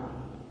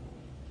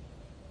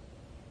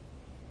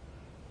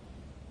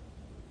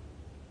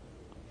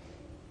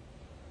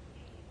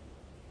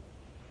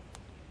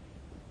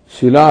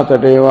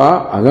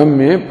 Shilatateva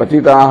agamye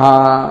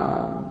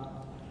patitaha.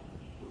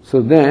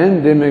 So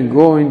then they may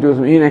go into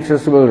some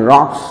inaccessible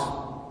rocks,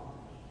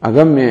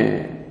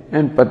 agamye,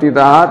 and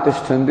patitaha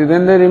tishtanti,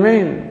 then they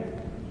remain.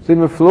 So they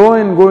may flow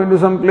and go into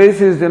some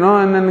places, and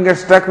then get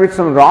stuck with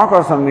some rock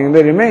or something,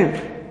 they remain.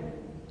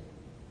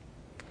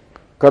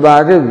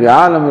 Kadadi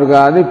vyala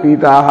mrugadi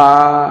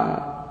pitaha.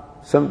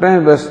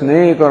 Sometimes by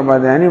snake or by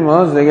the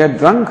animals they get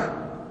drunk.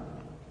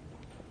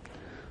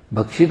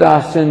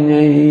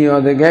 Bhakshitaschanyahi,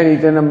 or they get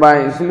eaten up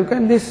by. So look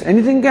at this,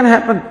 anything can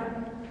happen.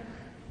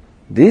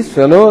 These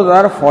fellows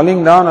are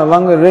falling down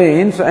along the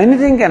rain, so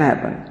anything can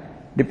happen.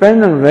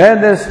 Depending on where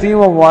the stream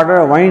of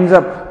water winds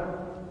up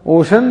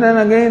ocean, then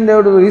again they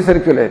have to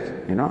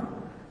recirculate,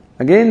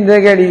 Again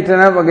they get eaten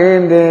up,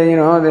 again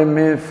they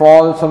may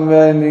fall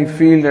somewhere in the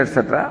field,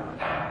 etc.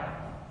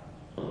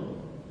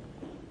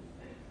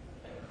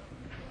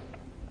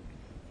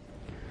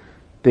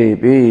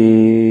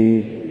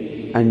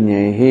 Tepi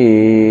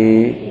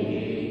anyehi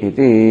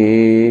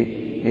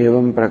iti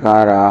evam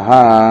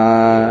prakaraha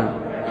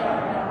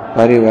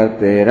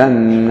parivarteran.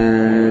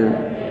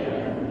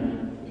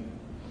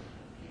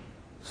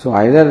 So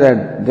either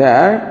that they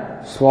are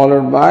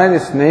swallowed by the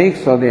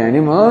snakes or the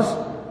animals,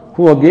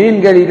 who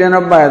again get eaten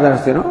up by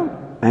others,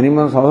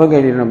 Animals also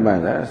get eaten up by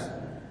others.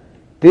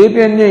 Tepi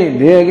anyehi,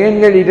 they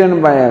again get eaten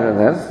up by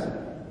others.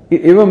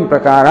 Evam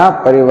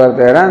prakara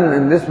parivarteran.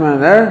 In this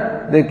manner,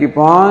 they keep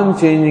on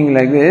changing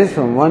like this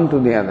from one to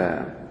the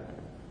other.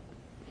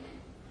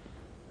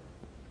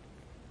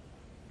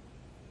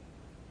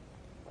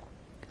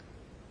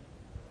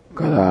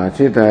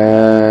 Kadachita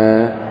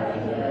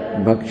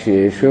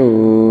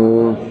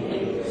bhaksheshu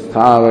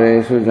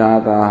stavareshu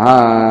jataha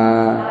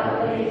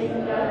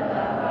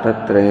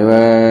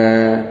tatreva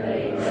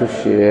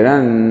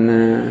shushiran.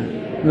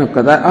 No,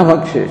 kadach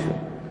abhaksheshu.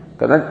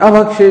 Kadach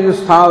abhaksheshu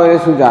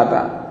stavareshu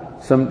jata.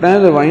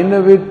 Sometimes they wind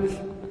up with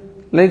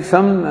like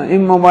some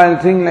immobile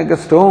thing, like a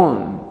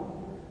stone,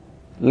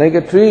 like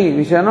a tree,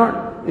 which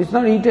it's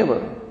not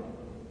eatable.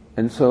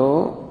 And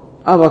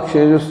so,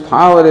 abhaksheju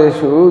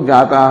sthavareshu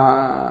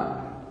jataha.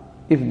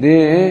 If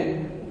they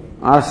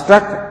are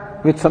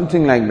stuck with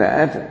something like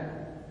that,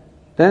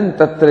 then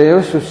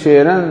tatreva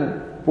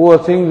shusheran, poor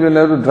things will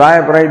have to dry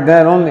up right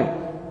there only.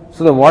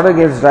 So the water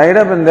gets dried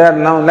up and they are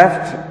now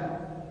left.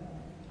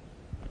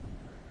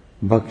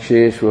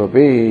 Bhaksheshu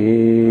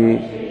api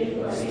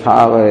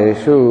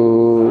stavareshu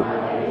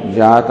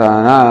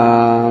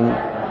jatanam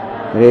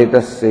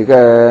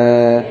retasika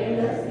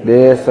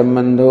de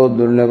sambandho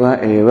durlabha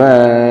eva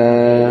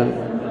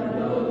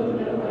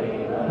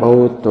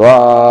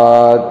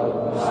bhutvat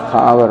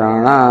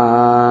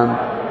stavaranam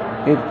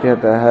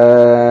ityatah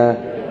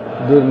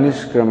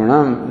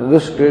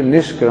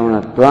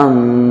nishkramanatvam.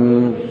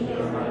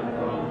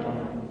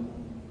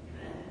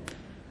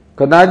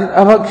 Kadachit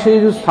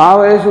abhaksheju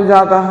stavareshu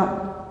jataha.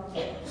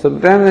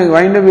 Sometimes they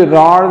wind up with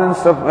rods and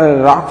stuff,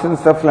 rocks and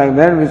stuff like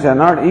that, which are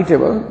not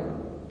eatable.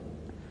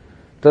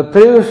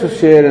 Tatreva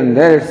shusheran,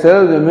 there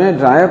itself they may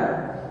dry up.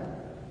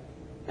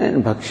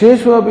 And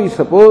bhaksheshu api,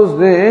 suppose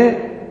they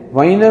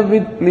wind up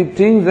with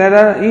things that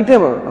are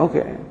eatable.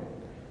 Okay.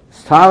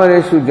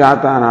 Sthavareshu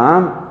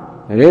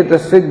jatanam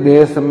retasik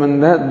deha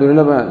sambandha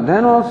durlabha.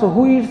 Then also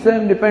who eats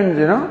them depends,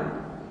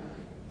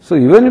 So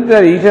even if they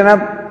are eaten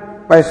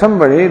up by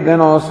somebody,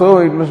 then also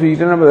it must be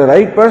eaten up by the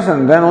right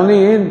person. Then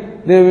only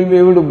they will be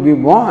able to be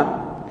born.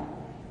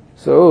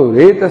 So,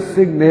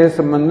 retasik deha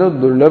sambandha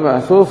durlabha,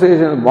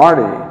 association of the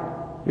body,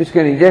 which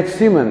can eject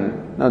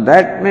semen. Now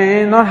that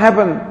may not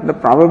happen. The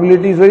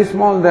probability is very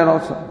small there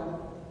also.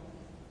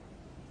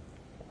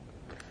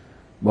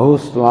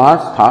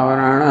 Bahustva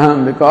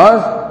sthavarana,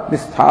 because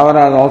these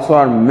thavaras also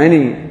are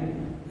many,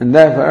 and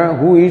therefore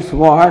who eats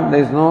what,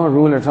 there is no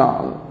rule at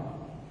all.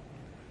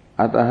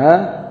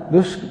 Ataha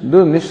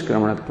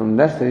nishkramanatvam.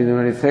 That's the reason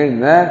when he says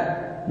that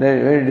it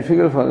is very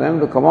difficult for them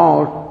to come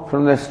out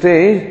from the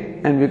stage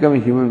and become a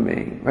human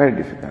being. Very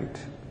difficult.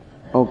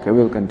 Okay,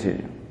 we'll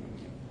continue.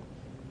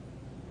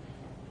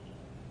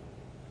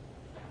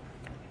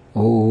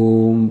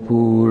 Om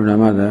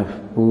Purnamadah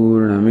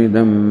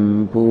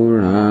Purnamidam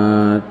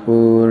Purnat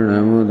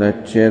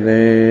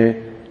Purnamudachyate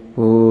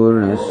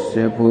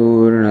Purnasya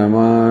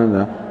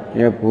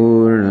Purnamadaya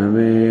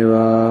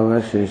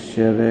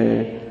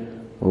Purnamevavasishyate.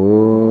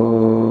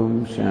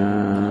 Om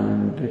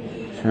Shanti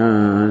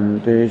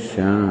Shanti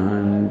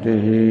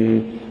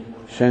Shanti.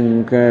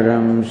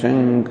 Shankaram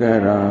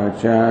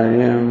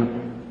Shankaracharyam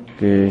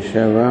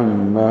Keshavam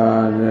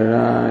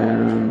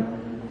Badarayanam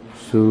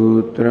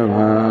Sutra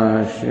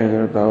Bhashya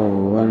Kritau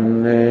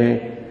Vande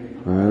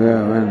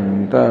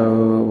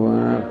Bhagavantau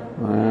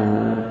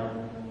Punah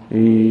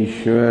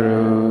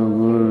Ishvaro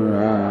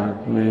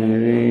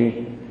Gururatmeri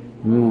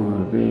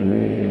Murti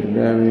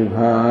Veda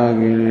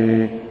Vibhagine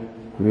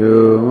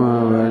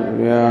Vyomavad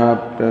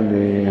Vyapta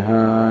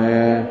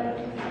Dehaya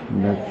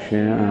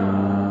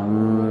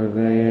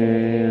Dakshinamurtaye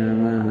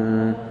Namaha.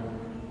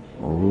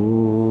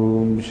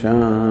 Om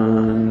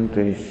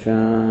Shanti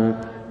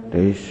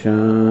Shanti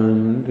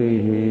Shanti.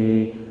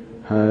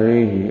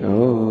 Hari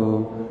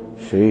Om.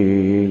 Shri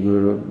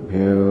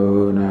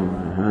Gurubhyo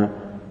Namaha.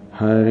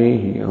 Hari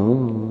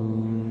Om.